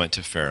Aaron went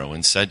to Pharaoh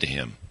and said to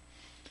him,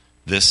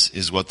 "This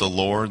is what the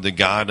Lord, the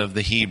God of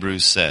the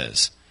Hebrews,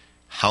 says.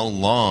 How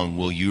long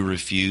will you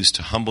refuse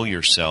to humble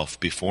yourself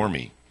before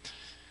me?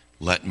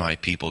 Let my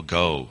people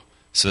go,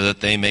 so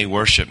that they may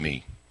worship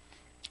me.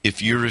 If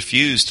you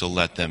refuse to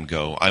let them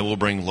go, I will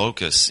bring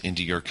locusts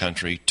into your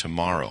country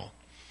tomorrow.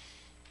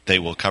 They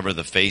will cover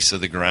the face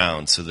of the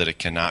ground so that it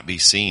cannot be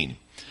seen.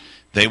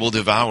 They will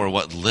devour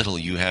what little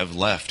you have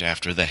left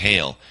after the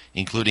hail,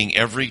 including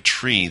every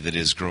tree that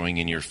is growing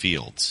in your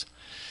fields.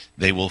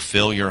 They will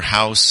fill your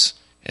house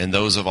and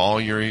those of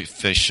all your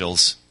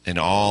officials and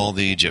all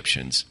the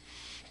Egyptians,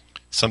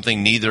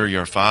 something neither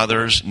your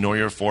fathers nor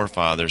your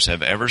forefathers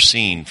have ever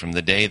seen from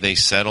the day they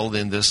settled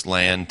in this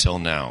land till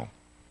now."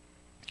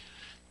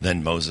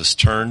 Then Moses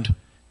turned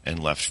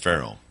and left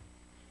Pharaoh.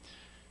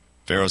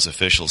 Pharaoh's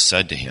officials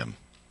said to him,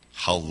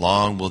 "How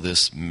long will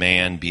this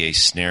man be a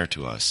snare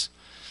to us?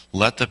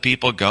 Let the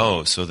people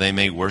go, so they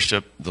may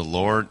worship the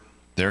Lord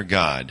their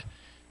God.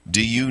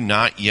 Do you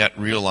not yet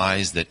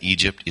realize that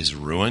Egypt is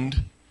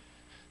ruined?"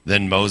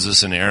 Then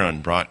Moses and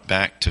Aaron brought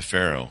back to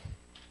Pharaoh.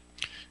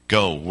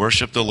 "Go,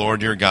 worship the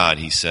Lord your God,"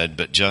 he said,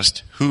 "but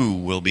just who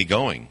will be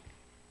going?"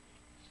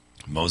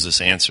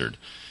 Moses answered,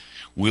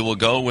 "We will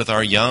go with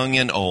our young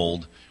and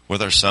old,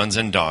 with our sons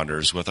and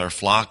daughters, with our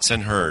flocks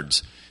and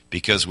herds,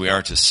 because we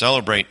are to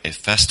celebrate a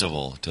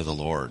festival to the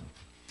Lord."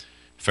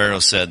 Pharaoh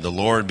said, "The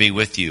Lord be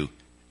with you,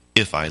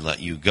 if I let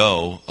you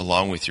go,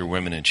 along with your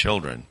women and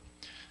children.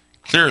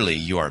 Clearly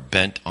you are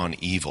bent on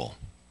evil.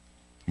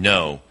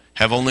 No,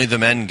 have only the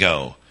men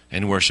go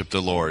and worship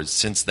the Lord,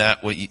 since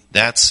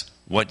that's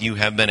what you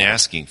have been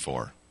asking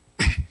for."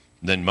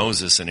 Then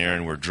Moses and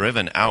Aaron were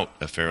driven out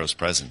of Pharaoh's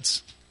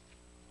presence.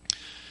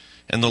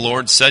 And the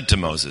Lord said to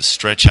Moses,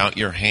 "Stretch out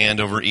your hand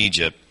over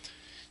Egypt,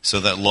 so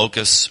that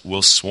locusts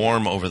will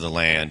swarm over the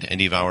land and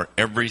devour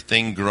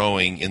everything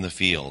growing in the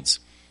fields,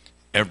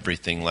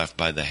 everything left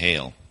by the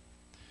hail."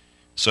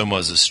 So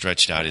Moses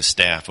stretched out his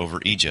staff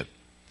over Egypt,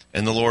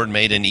 and the Lord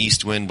made an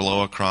east wind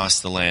blow across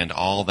the land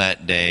all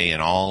that day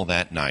and all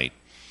that night.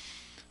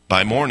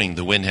 By morning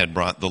the wind had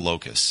brought the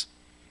locusts.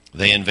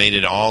 They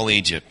invaded all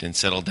Egypt and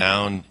settled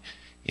down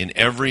in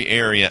every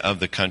area of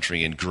the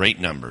country in great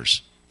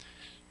numbers.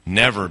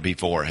 Never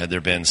before had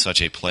there been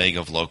such a plague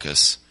of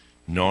locusts,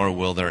 nor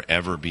will there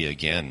ever be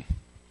again.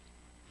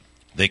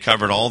 They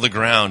covered all the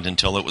ground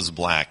until it was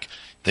black.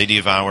 They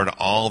devoured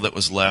all that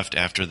was left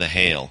after the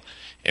hail,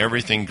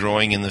 everything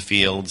growing in the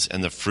fields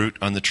and the fruit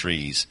on the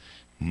trees.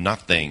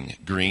 Nothing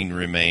green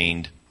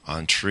remained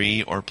on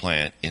tree or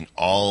plant in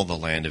all the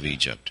land of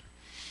Egypt.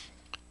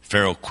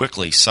 Pharaoh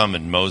quickly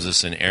summoned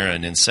Moses and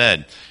Aaron and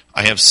said,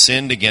 I have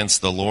sinned against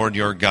the Lord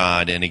your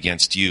God and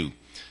against you.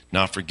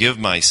 Now forgive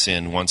my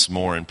sin once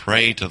more and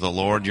pray to the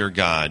Lord your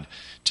God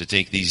to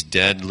take these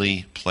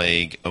deadly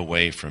plague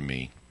away from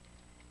me.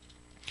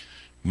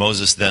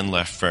 Moses then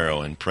left Pharaoh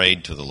and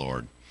prayed to the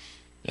Lord.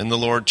 And the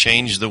Lord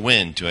changed the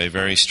wind to a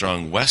very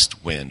strong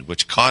west wind,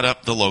 which caught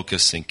up the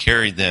locusts and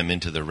carried them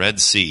into the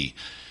Red Sea.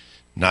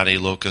 Not a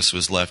locust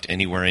was left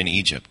anywhere in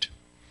Egypt.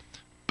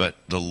 But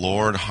the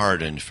Lord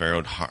hardened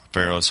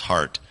Pharaoh's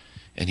heart,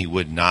 and he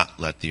would not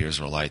let the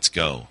Israelites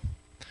go.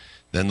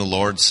 Then the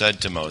Lord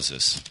said to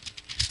Moses,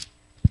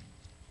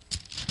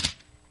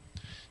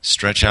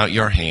 Stretch out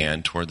your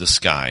hand toward the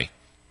sky,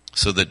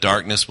 so that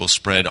darkness will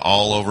spread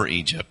all over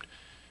Egypt,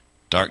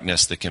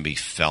 darkness that can be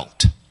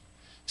felt.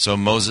 So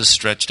Moses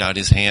stretched out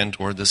his hand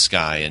toward the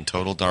sky, and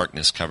total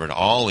darkness covered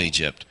all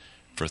Egypt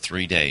for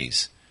 3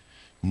 days.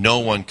 No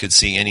one could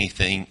see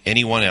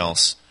anyone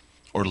else,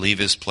 or leave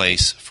his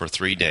place for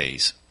 3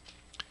 days.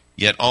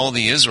 Yet all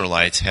the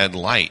Israelites had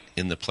light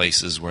in the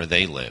places where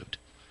they lived.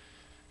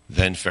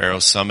 Then Pharaoh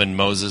summoned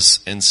Moses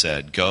and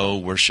said, Go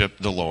worship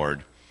the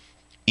Lord.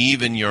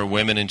 Even your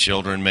women and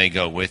children may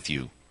go with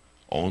you.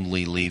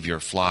 Only leave your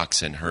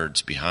flocks and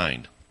herds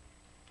behind.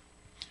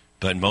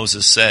 But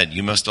Moses said,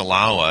 You must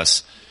allow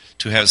us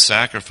to have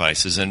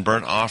sacrifices and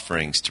burnt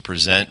offerings to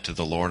present to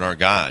the Lord our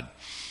God.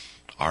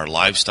 Our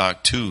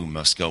livestock too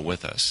must go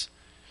with us.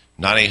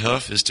 Not a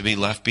hoof is to be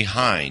left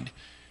behind.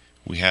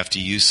 We have to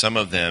use some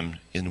of them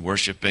in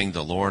worshiping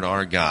the Lord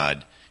our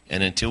God,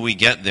 and until we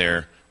get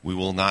there, we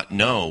will not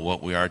know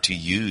what we are to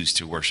use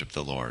to worship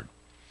the Lord.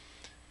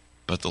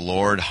 But the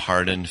Lord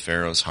hardened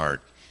Pharaoh's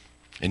heart,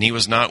 and he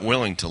was not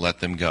willing to let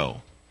them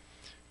go.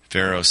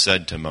 Pharaoh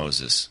said to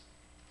Moses,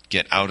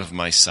 Get out of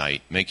my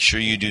sight. Make sure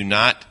you do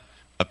not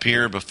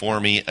appear before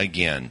me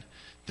again.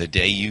 The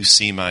day you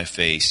see my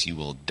face, you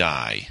will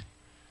die.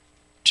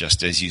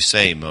 Just as you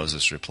say,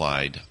 Moses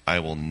replied, I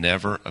will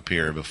never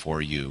appear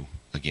before you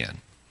again.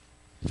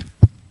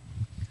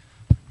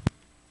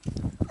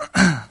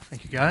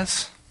 Thank you,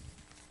 guys.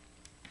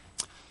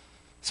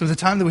 So the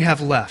time that we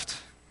have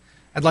left,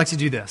 I'd like to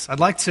do this.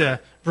 I'd like to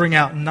bring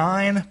out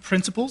 9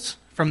 principles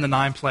from the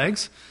 9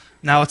 plagues.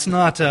 Now, it's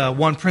not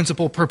one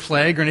principle per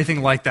plague or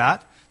anything like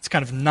that. It's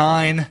kind of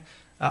 9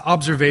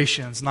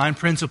 observations, 9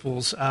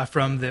 principles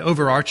from the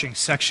overarching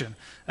section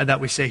that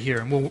we say here.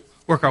 And we'll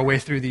work our way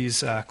through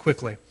these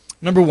quickly.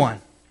 Number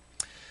 1,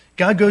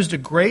 God goes to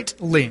great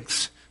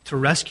lengths to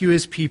rescue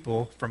his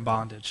people from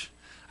bondage.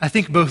 I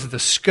think both the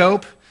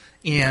scope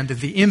and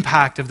the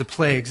impact of the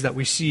plagues that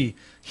we see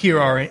here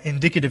are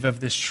indicative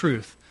of this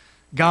truth.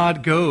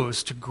 God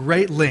goes to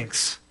great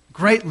lengths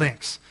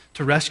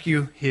to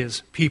rescue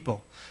his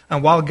people.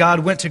 And while God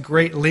went to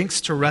great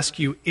lengths to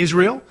rescue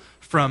Israel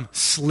from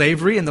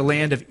slavery in the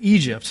land of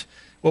Egypt,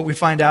 what we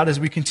find out as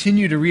we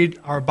continue to read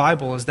our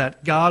Bible is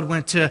that God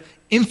went to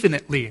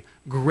infinitely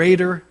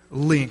greater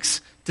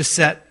lengths to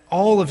set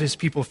all of his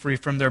people free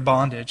from their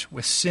bondage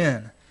with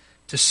sin,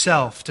 to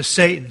self, to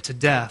Satan, to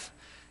death,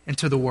 and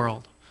to the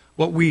world.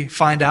 What we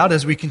find out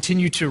as we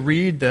continue to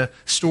read the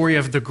story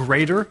of the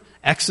greater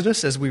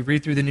Exodus, as we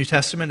read through the New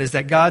Testament, is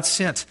that God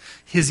sent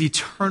his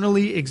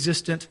eternally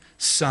existent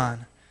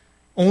Son,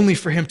 only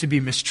for him to be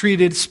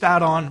mistreated,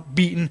 spat on,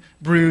 beaten,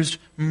 bruised,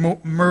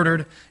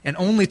 murdered, and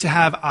only to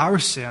have our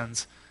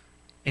sins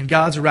and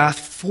God's wrath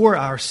for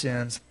our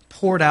sins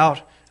poured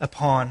out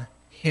upon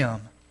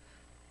him.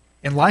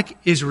 And like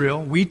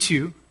Israel, we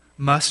too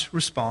must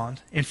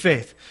respond in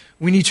faith.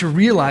 We need to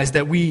realize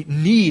that we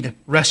need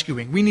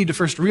rescuing. We need to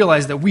first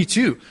realize that we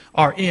too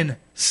are in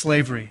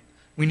slavery.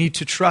 We need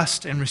to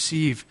trust and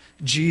receive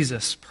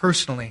Jesus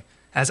personally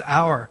as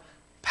our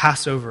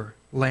Passover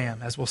lamb,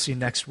 as we'll see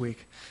next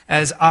week,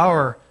 as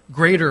our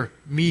greater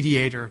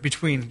mediator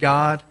between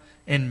God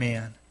and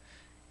man.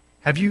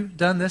 Have you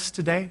done this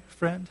today,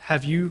 friend?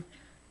 Have you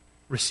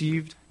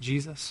received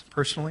Jesus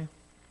personally?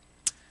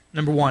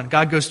 Number 1,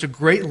 God goes to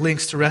great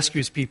lengths to rescue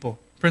his people.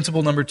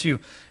 Principle number 2,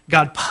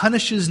 God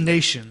punishes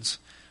nations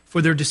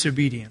for their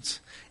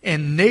disobedience.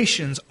 And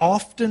nations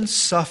often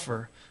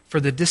suffer for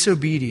the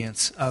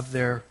disobedience of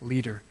their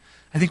leader.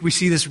 I think we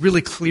see this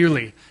really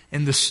clearly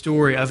in the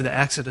story of the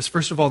Exodus.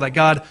 First of all, that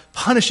God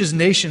punishes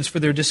nations for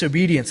their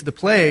disobedience. The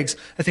plagues,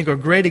 I think, are a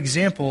great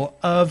example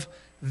of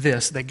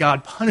this, that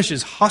God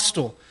punishes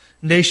hostile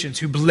nations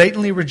who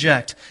blatantly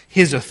reject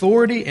his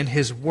authority and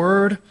his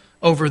word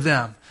over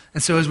them.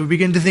 And so as we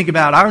begin to think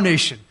about our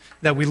nation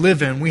that we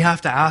live in, we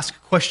have to ask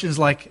questions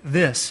like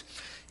this.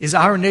 Is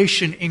our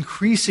nation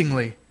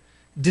increasingly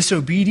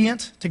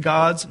disobedient to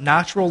God's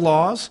natural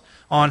laws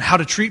on how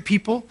to treat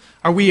people?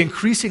 Are we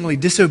increasingly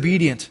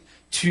disobedient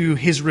to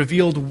his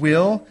revealed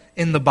will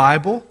in the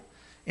Bible?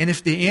 And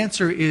if the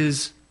answer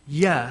is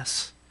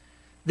yes,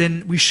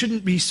 then we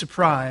shouldn't be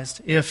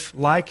surprised if,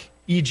 like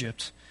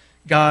Egypt,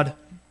 God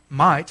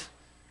might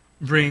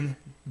bring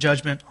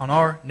judgment on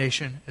our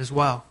nation as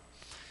well.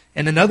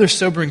 And another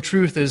sobering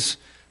truth is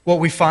what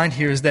we find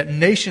here is that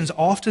nations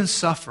often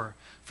suffer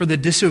for the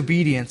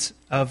disobedience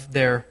of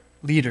their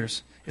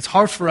leaders. It's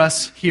hard for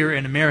us here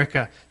in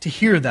America to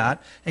hear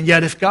that. And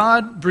yet if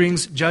God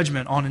brings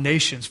judgment on a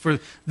nation for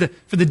the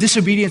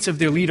disobedience of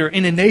their leader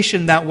in a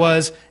nation that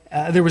was,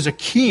 there was a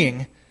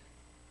king,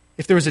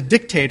 if there was a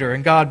dictator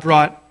and God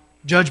brought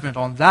judgment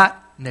on that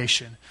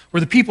nation,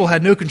 where the people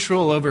had no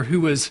control over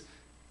who was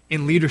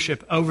in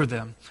leadership over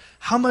them,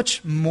 how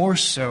much more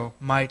so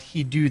might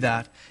he do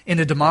that in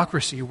a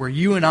democracy where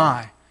you and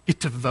I get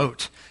to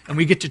vote and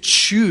we get to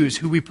choose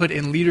who we put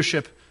in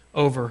leadership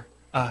over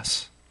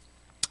us?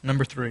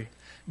 Number 3,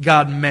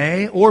 God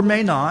may or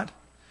may not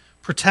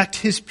protect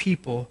his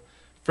people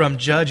from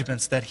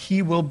judgments that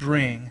he will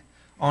bring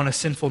on a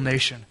sinful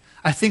nation.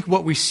 I think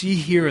what we see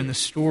here in the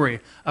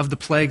story of the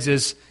plagues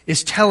is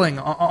telling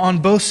on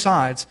both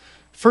sides.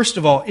 First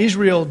of all,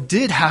 Israel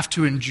did have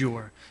to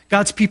endure.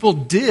 God's people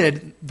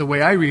did, the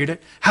way I read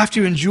it, have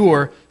to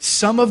endure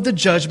some of the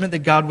judgment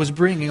that God was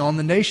bringing on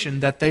the nation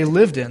that they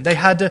lived in. They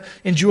had to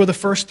endure the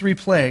first 3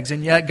 plagues,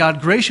 and yet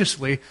God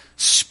graciously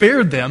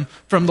spared them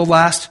from the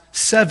last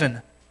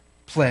 7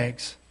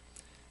 plagues.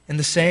 And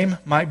the same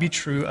might be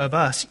true of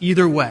us.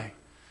 Either way,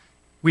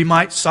 we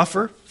might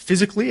suffer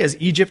physically as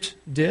Egypt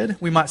did.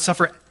 We might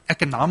suffer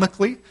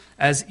economically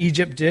as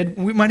Egypt did.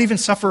 We might even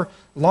suffer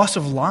loss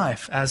of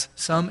life as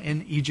some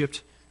in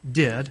Egypt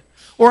did.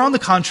 Or on the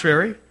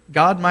contrary,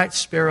 God might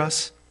spare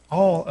us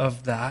all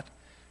of that.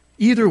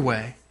 Either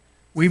way,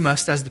 we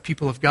must, as the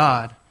people of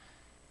God,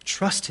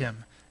 trust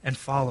him and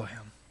follow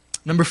him.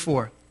 Number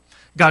 4,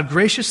 God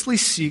graciously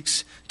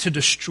seeks to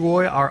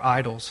destroy our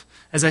idols.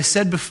 As I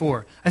said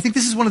before, I think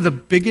this is one of the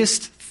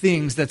biggest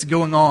things that's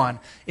going on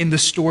in the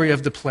story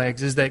of the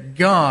plagues, is that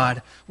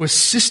God was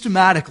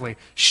systematically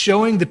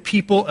showing the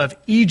people of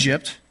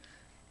Egypt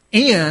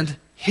and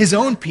his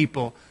own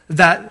people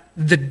that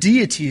the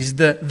deities,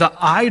 the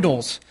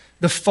idols,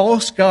 the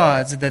false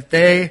gods that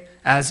they,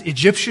 as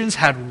Egyptians,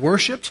 had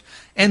worshipped,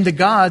 and the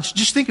gods,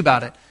 just think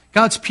about it,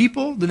 God's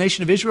people, the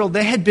nation of Israel,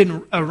 they had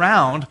been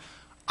around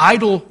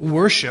idol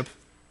worship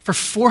for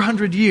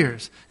 400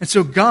 years. And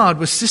so God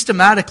was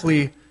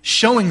systematically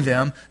showing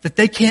them that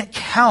they can't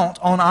count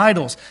on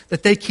idols,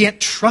 that they can't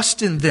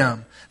trust in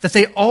them, that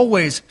they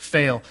always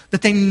fail,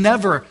 that they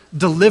never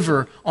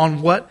deliver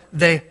on what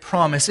they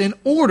promise, in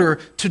order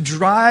to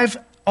drive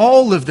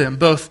all of them,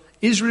 both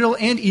Israel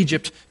and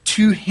Egypt,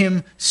 to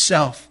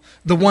himself,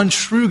 the one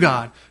true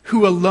God,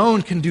 who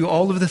alone can do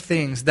all of the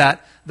things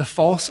that the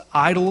false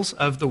idols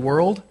of the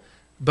world,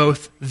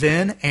 both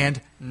then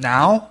and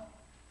now,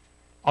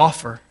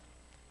 offer.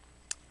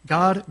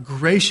 God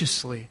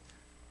graciously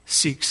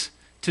seeks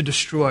to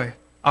destroy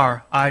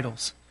our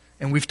idols.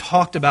 And we've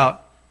talked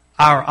about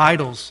our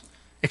idols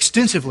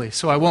extensively,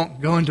 so I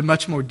won't go into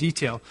much more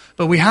detail.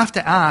 But we have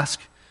to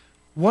ask,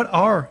 what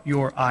are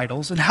your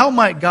idols? And how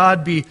might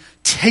God be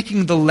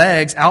taking the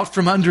legs out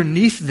from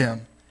underneath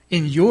them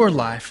in your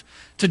life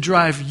to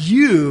drive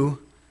you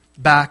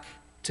back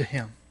to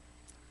him?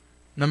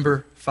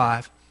 Number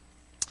 5,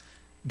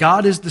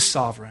 God is the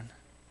sovereign.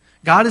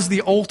 God is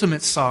the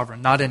ultimate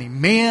sovereign, not any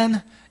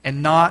man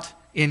and not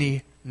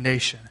any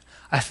nation.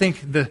 I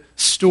think the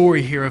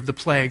story here of the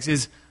plagues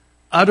is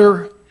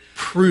utter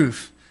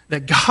proof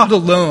that God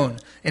alone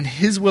and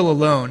his will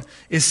alone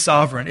is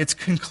sovereign. It's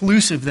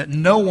conclusive that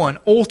no one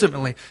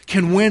ultimately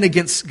can win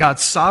against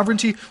God's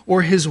sovereignty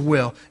or his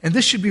will. And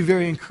this should be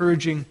very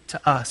encouraging to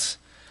us.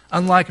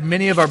 Unlike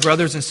many of our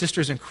brothers and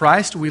sisters in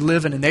Christ, we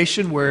live in a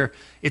nation where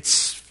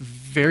it's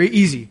very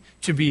easy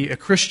to be a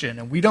Christian,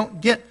 and we don't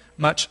get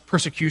much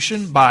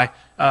persecution by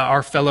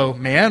our fellow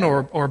man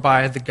or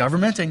by the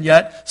government. And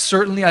yet,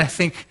 certainly I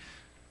think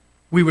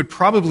we would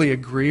probably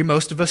agree,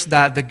 most of us,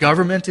 that the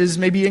government is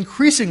maybe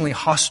increasingly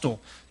hostile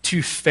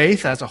to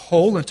faith as a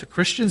whole and to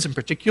Christians in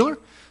particular.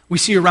 We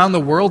see around the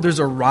world there's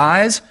a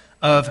rise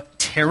of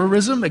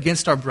terrorism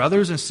against our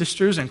brothers and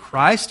sisters in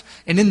Christ.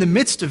 And in the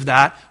midst of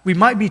that, we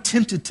might be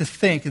tempted to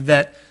think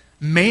that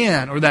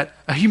man or that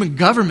a human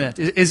government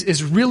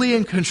is really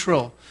in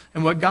control.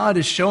 And what God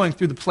is showing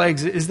through the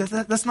plagues is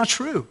that that's not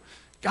true.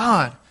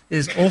 God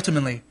is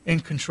ultimately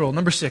in control.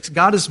 Number 6,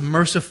 God is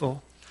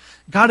merciful.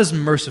 God is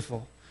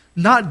merciful,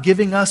 not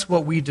giving us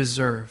what we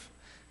deserve,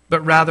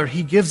 but rather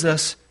he gives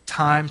us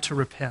time to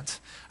repent.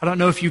 I don't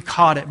know if you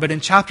caught it, but in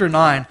chapter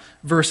 9,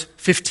 verse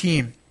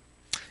 15,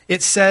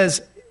 it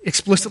says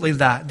explicitly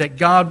that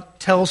God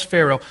tells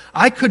Pharaoh,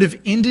 I could have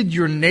ended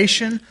your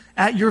nation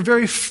at your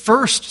very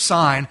first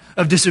sign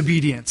of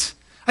disobedience.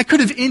 I could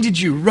have ended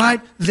you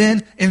right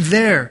then and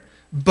there,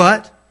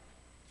 but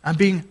I'm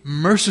being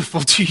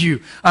merciful to you.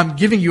 I'm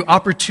giving you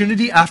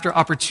opportunity after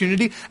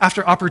opportunity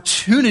after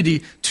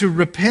opportunity to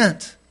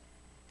repent.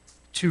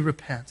 To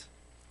repent.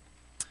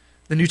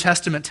 The New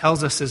Testament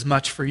tells us as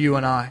much for you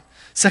and I.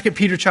 2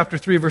 Peter chapter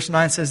 3, verse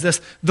 9 says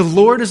this, the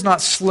Lord is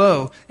not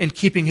slow in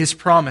keeping his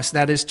promise,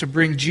 that is, to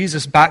bring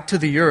Jesus back to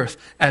the earth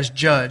as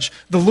judge.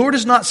 The Lord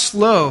is not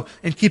slow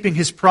in keeping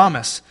his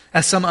promise,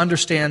 as some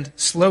understand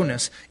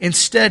slowness.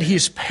 Instead, he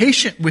is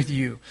patient with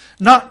you,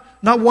 not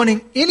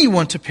wanting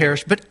anyone to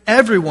perish, but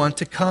everyone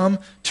to come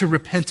to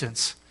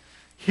repentance.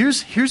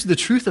 Here's the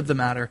truth of the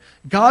matter.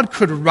 God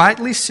could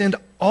rightly send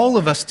all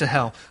of us to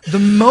hell the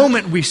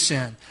moment we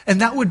sin,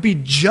 and that would be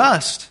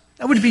just.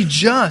 That would be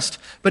just.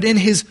 But in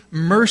his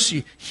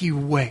mercy, he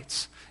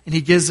waits, and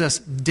he gives us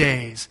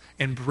days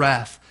and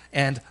breath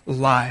and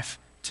life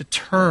to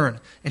turn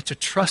and to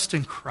trust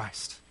in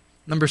Christ.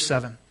 Number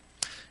 7,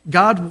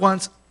 God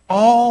wants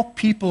all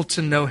people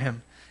to know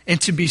him and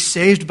to be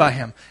saved by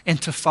him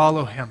and to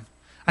follow him.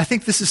 I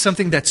think this is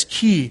something that's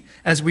key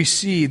as we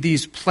see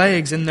these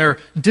plagues, and they're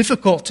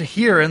difficult to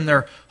hear and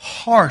they're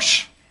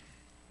harsh.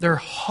 They're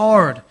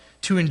hard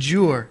to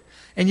endure.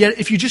 And yet,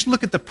 if you just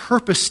look at the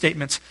purpose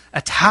statements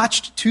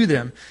attached to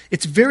them,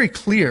 it's very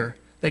clear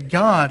that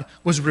God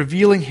was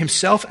revealing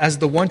himself as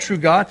the one true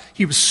God.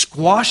 He was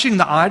squashing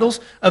the idols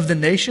of the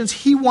nations.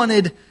 He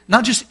wanted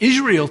not just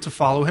Israel to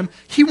follow him,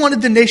 he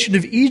wanted the nation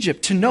of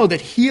Egypt to know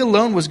that he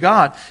alone was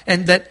God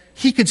and that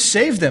he could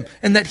save them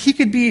and that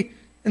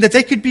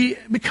they could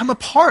become a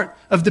part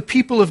of the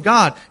people of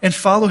God and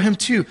follow him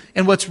too.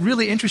 And what's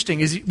really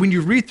interesting is when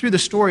you read through the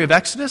story of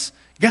Exodus,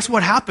 guess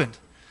what happened?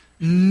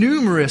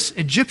 Numerous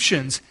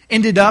Egyptians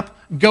ended up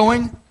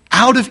going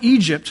out of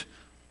Egypt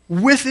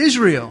with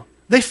Israel.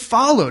 They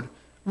followed.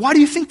 Why do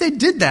you think they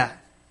did that?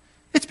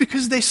 It's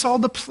because they saw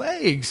the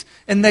plagues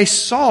and they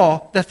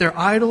saw that their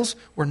idols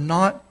were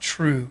not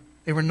true.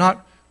 They were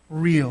not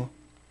real.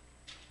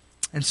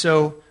 And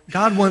so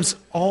God wants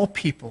all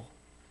people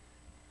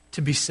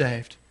to be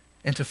saved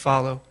and to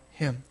follow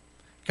him.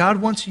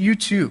 God wants you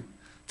too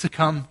to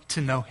come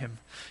to know him.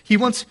 He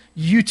wants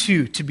you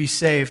too to be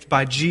saved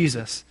by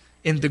Jesus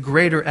in the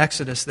greater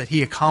exodus that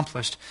he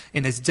accomplished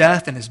in his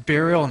death and his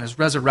burial and his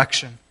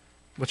resurrection,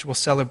 which we'll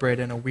celebrate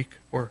in a week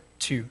or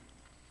two.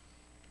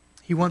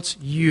 He wants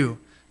you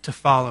to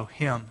follow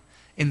him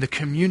in the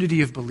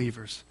community of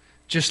believers,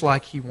 just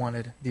like he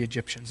wanted the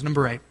Egyptians.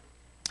 Number 8,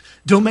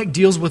 don't make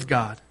deals with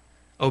God.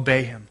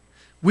 Obey him.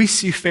 We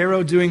see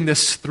Pharaoh doing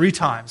this 3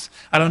 times.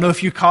 I don't know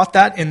if you caught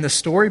that in the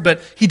story,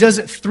 but he does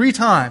it 3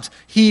 times.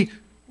 He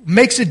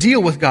makes a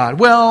deal with God.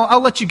 Well,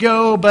 I'll let you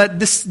go,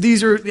 but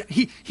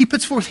he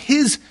puts forth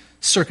his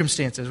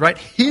circumstances, right?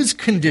 His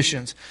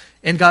conditions.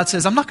 And God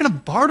says, I'm not going to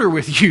barter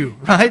with you,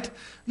 right?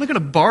 I'm not going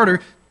to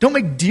barter. Don't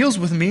make deals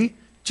with me.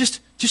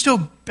 Just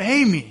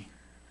obey me.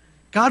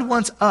 God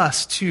wants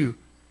us to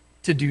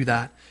do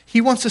that.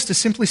 He wants us to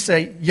simply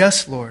say,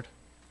 yes, Lord,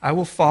 I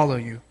will follow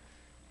you.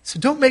 So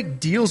don't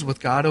make deals with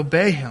God,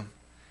 obey him.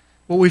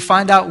 What we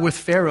find out with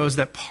Pharaoh is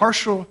that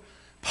partial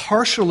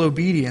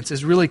obedience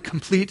is really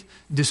complete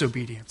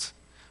disobedience.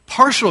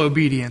 Partial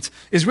obedience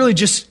is really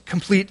just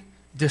complete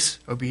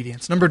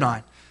disobedience. Number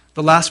 9,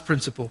 the last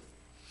principle.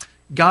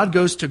 God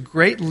goes to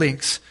great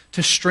lengths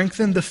to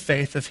strengthen the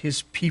faith of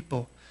his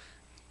people.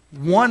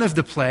 One of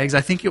the plagues,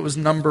 I think it was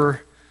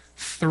number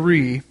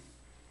 3,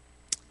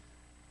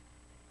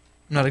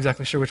 I'm not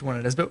exactly sure which one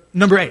it is, but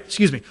number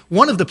 8,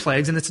 one of the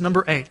plagues, and it's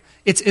number 8.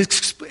 It's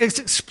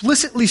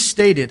explicitly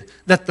stated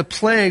that the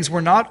plagues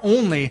were not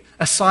only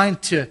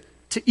assigned to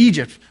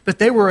Egypt, but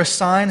they were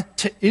assigned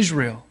to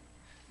Israel.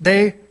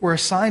 They were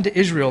assigned to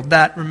Israel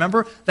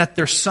that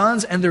their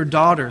sons and their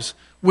daughters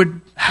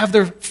would have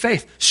their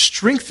faith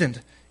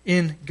strengthened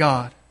in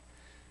God.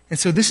 And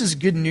so this is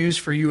good news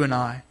for you and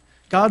I.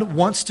 God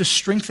wants to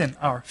strengthen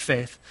our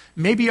faith.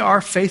 Maybe our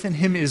faith in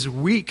him is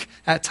weak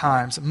at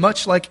times,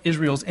 much like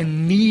Israel's,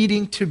 and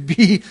needing to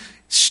be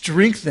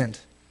strengthened.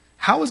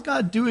 How is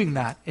God doing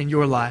that in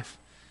your life?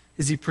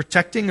 Is he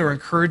protecting or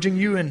encouraging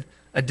you in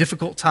a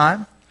difficult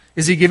time?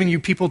 Is he giving you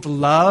people to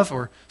love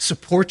or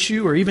support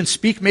you or even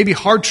speak maybe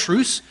hard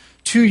truths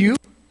to you?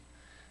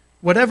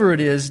 Whatever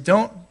it is,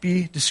 don't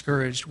be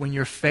discouraged when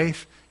your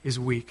faith is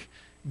weak.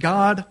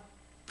 God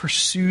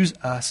pursues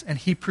us, and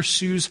he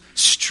pursues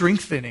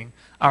strengthening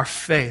our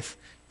faith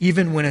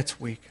even when it's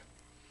weak.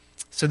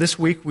 So this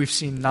week we've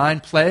seen 9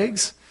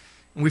 plagues,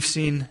 and we've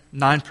seen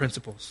 9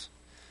 principles.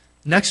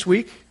 Next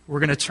week we're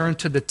going to turn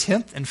to the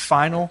 10th and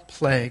final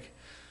plague,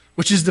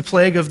 which is the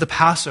plague of the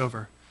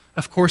Passover.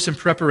 Of course, in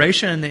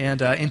preparation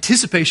and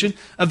anticipation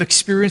of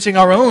experiencing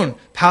our own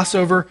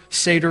Passover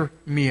Seder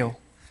meal,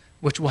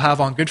 which we'll have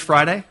on Good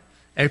Friday,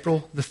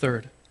 April the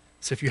 3rd.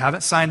 So if you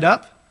haven't signed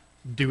up,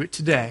 do it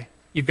today.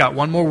 You've got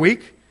one more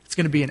week. It's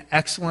going to be an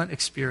excellent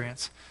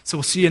experience. So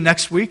we'll see you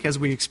next week as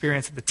we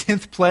experience the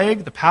 10th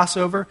plague, the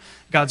Passover,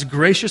 God's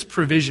gracious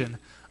provision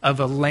of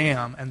a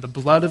lamb and the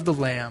blood of the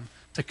lamb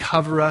to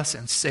cover us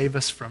and save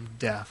us from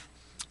death.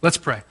 Let's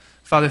pray.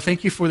 Father,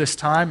 thank you for this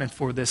time and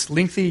for this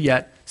lengthy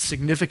yet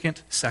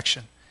significant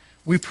section.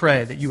 We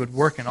pray that you would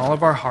work in all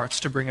of our hearts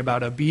to bring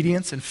about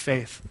obedience and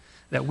faith,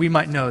 that we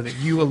might know that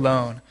you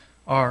alone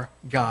are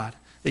God,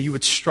 that you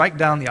would strike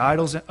down the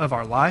idols of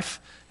our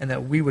life, and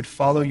that we would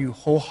follow you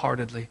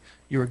wholeheartedly.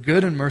 You are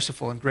good and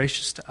merciful and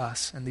gracious to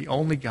us, and the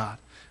only God.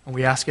 And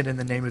we ask it in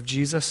the name of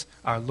Jesus,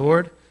 our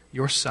Lord,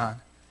 your Son,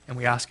 and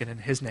we ask it in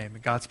his name.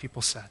 And God's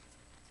people said,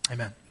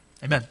 amen.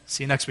 Amen.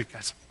 See you next week,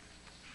 guys.